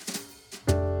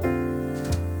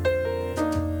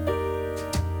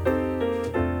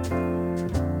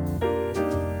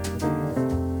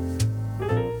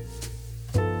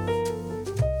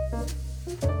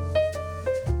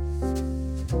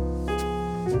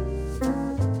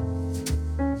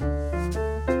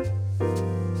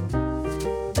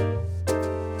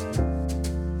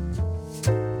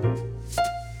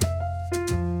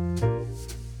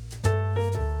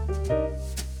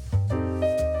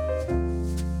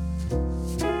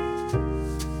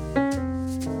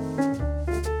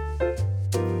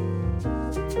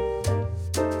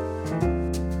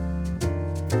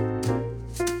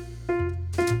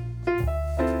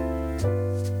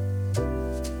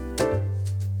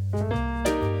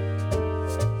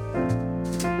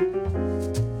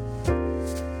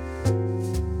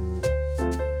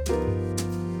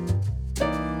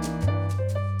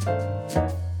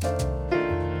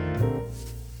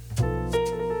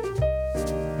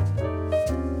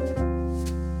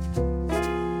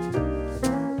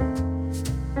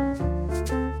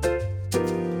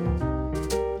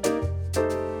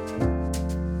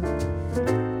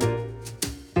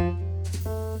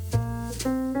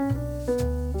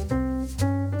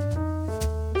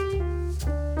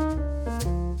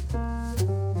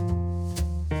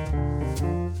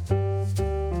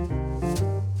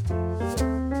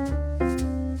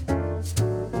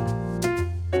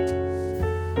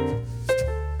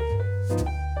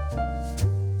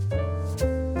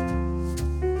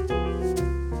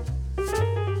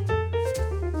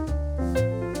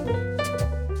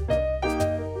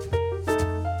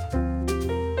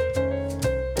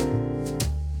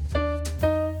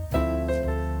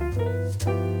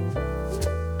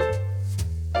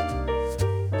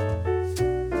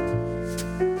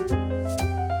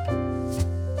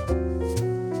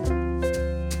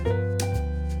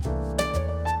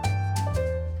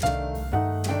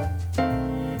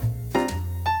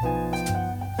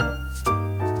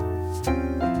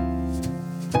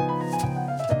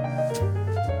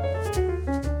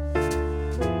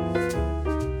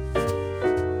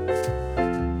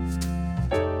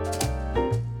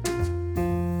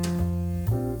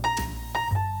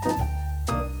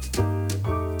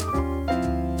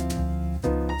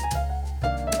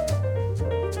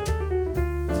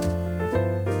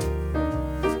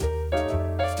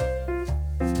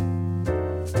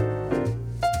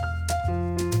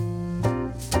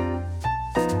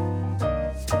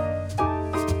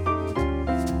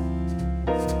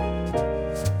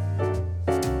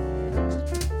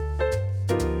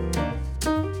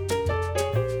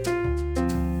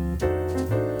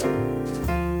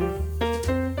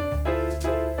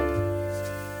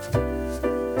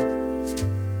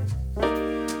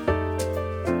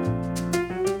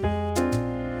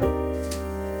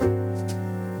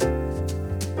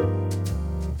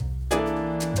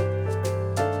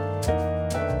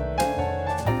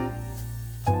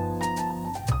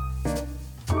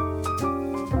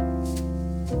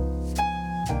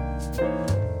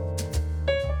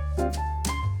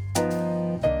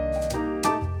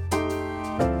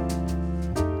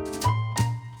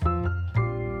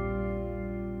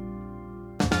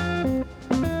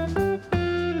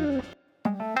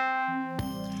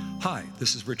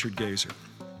 this is Richard Gazer.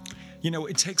 You know,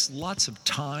 it takes lots of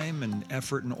time and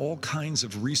effort and all kinds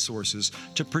of resources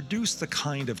to produce the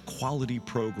kind of quality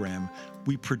program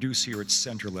we produce here at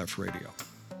Center Left Radio.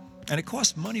 And it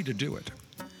costs money to do it.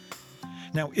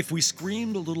 Now, if we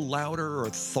screamed a little louder or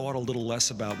thought a little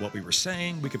less about what we were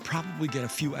saying, we could probably get a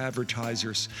few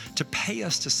advertisers to pay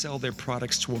us to sell their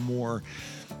products to a more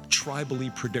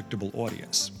tribally predictable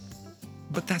audience.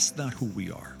 But that's not who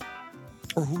we are,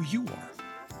 or who you are.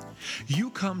 You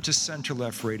come to Center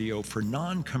Left Radio for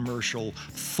non-commercial,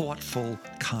 thoughtful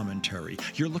commentary.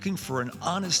 You're looking for an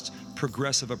honest,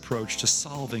 progressive approach to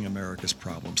solving America's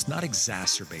problems, not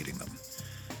exacerbating them.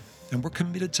 And we're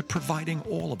committed to providing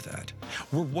all of that.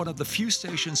 We're one of the few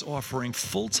stations offering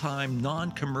full-time,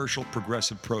 non-commercial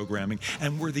progressive programming,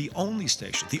 and we're the only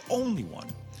station, the only one,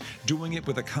 doing it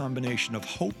with a combination of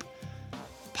hope,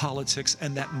 politics,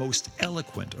 and that most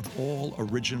eloquent of all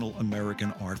original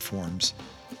American art forms,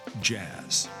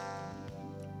 jazz.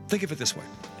 Think of it this way.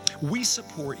 We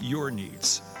support your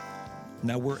needs.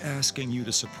 Now we're asking you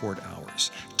to support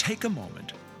ours. Take a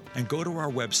moment and go to our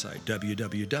website,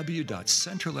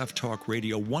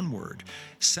 www.centerlefttalkradio, one word,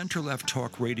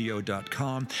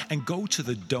 centerlefttalkradio.com, and go to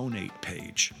the donate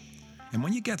page. And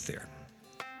when you get there,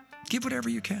 give whatever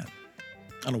you can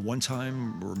on a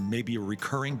one-time or maybe a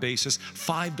recurring basis,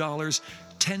 $5, $10,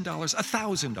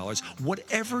 $1,000,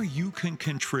 whatever you can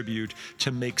contribute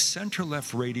to make Center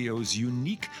Left Radio's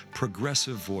unique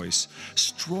progressive voice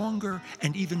stronger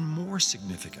and even more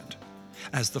significant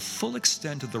as the full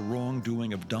extent of the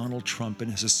wrongdoing of Donald Trump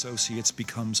and his associates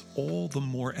becomes all the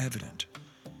more evident.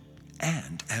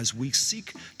 And as we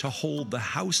seek to hold the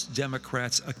House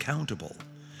Democrats accountable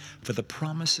for the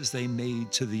promises they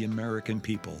made to the American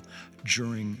people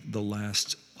during the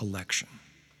last election.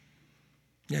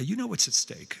 Yeah, you know what's at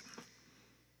stake.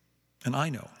 And I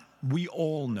know, we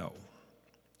all know,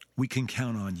 we can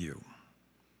count on you.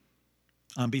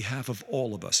 On behalf of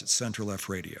all of us at Center Left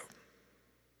Radio,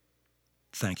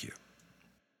 thank you.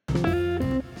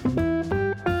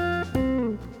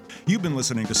 You've been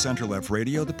listening to Center Left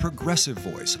Radio, the progressive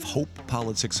voice of hope,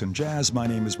 politics, and jazz. My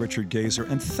name is Richard Gazer,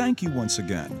 and thank you once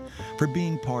again for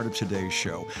being part of today's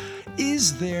show.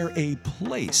 Is there a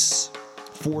place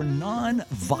for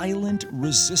non-violent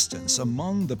resistance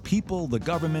among the people, the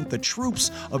government, the troops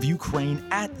of Ukraine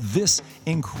at this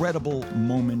incredible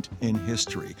moment in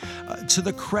history? To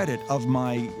the credit of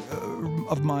my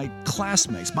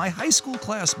classmates, my high school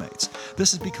classmates, this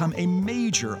has become a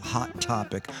major hot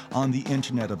topic on the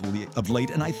internet of late,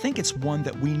 and I think it's one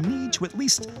that we need to at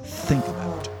least think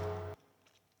about.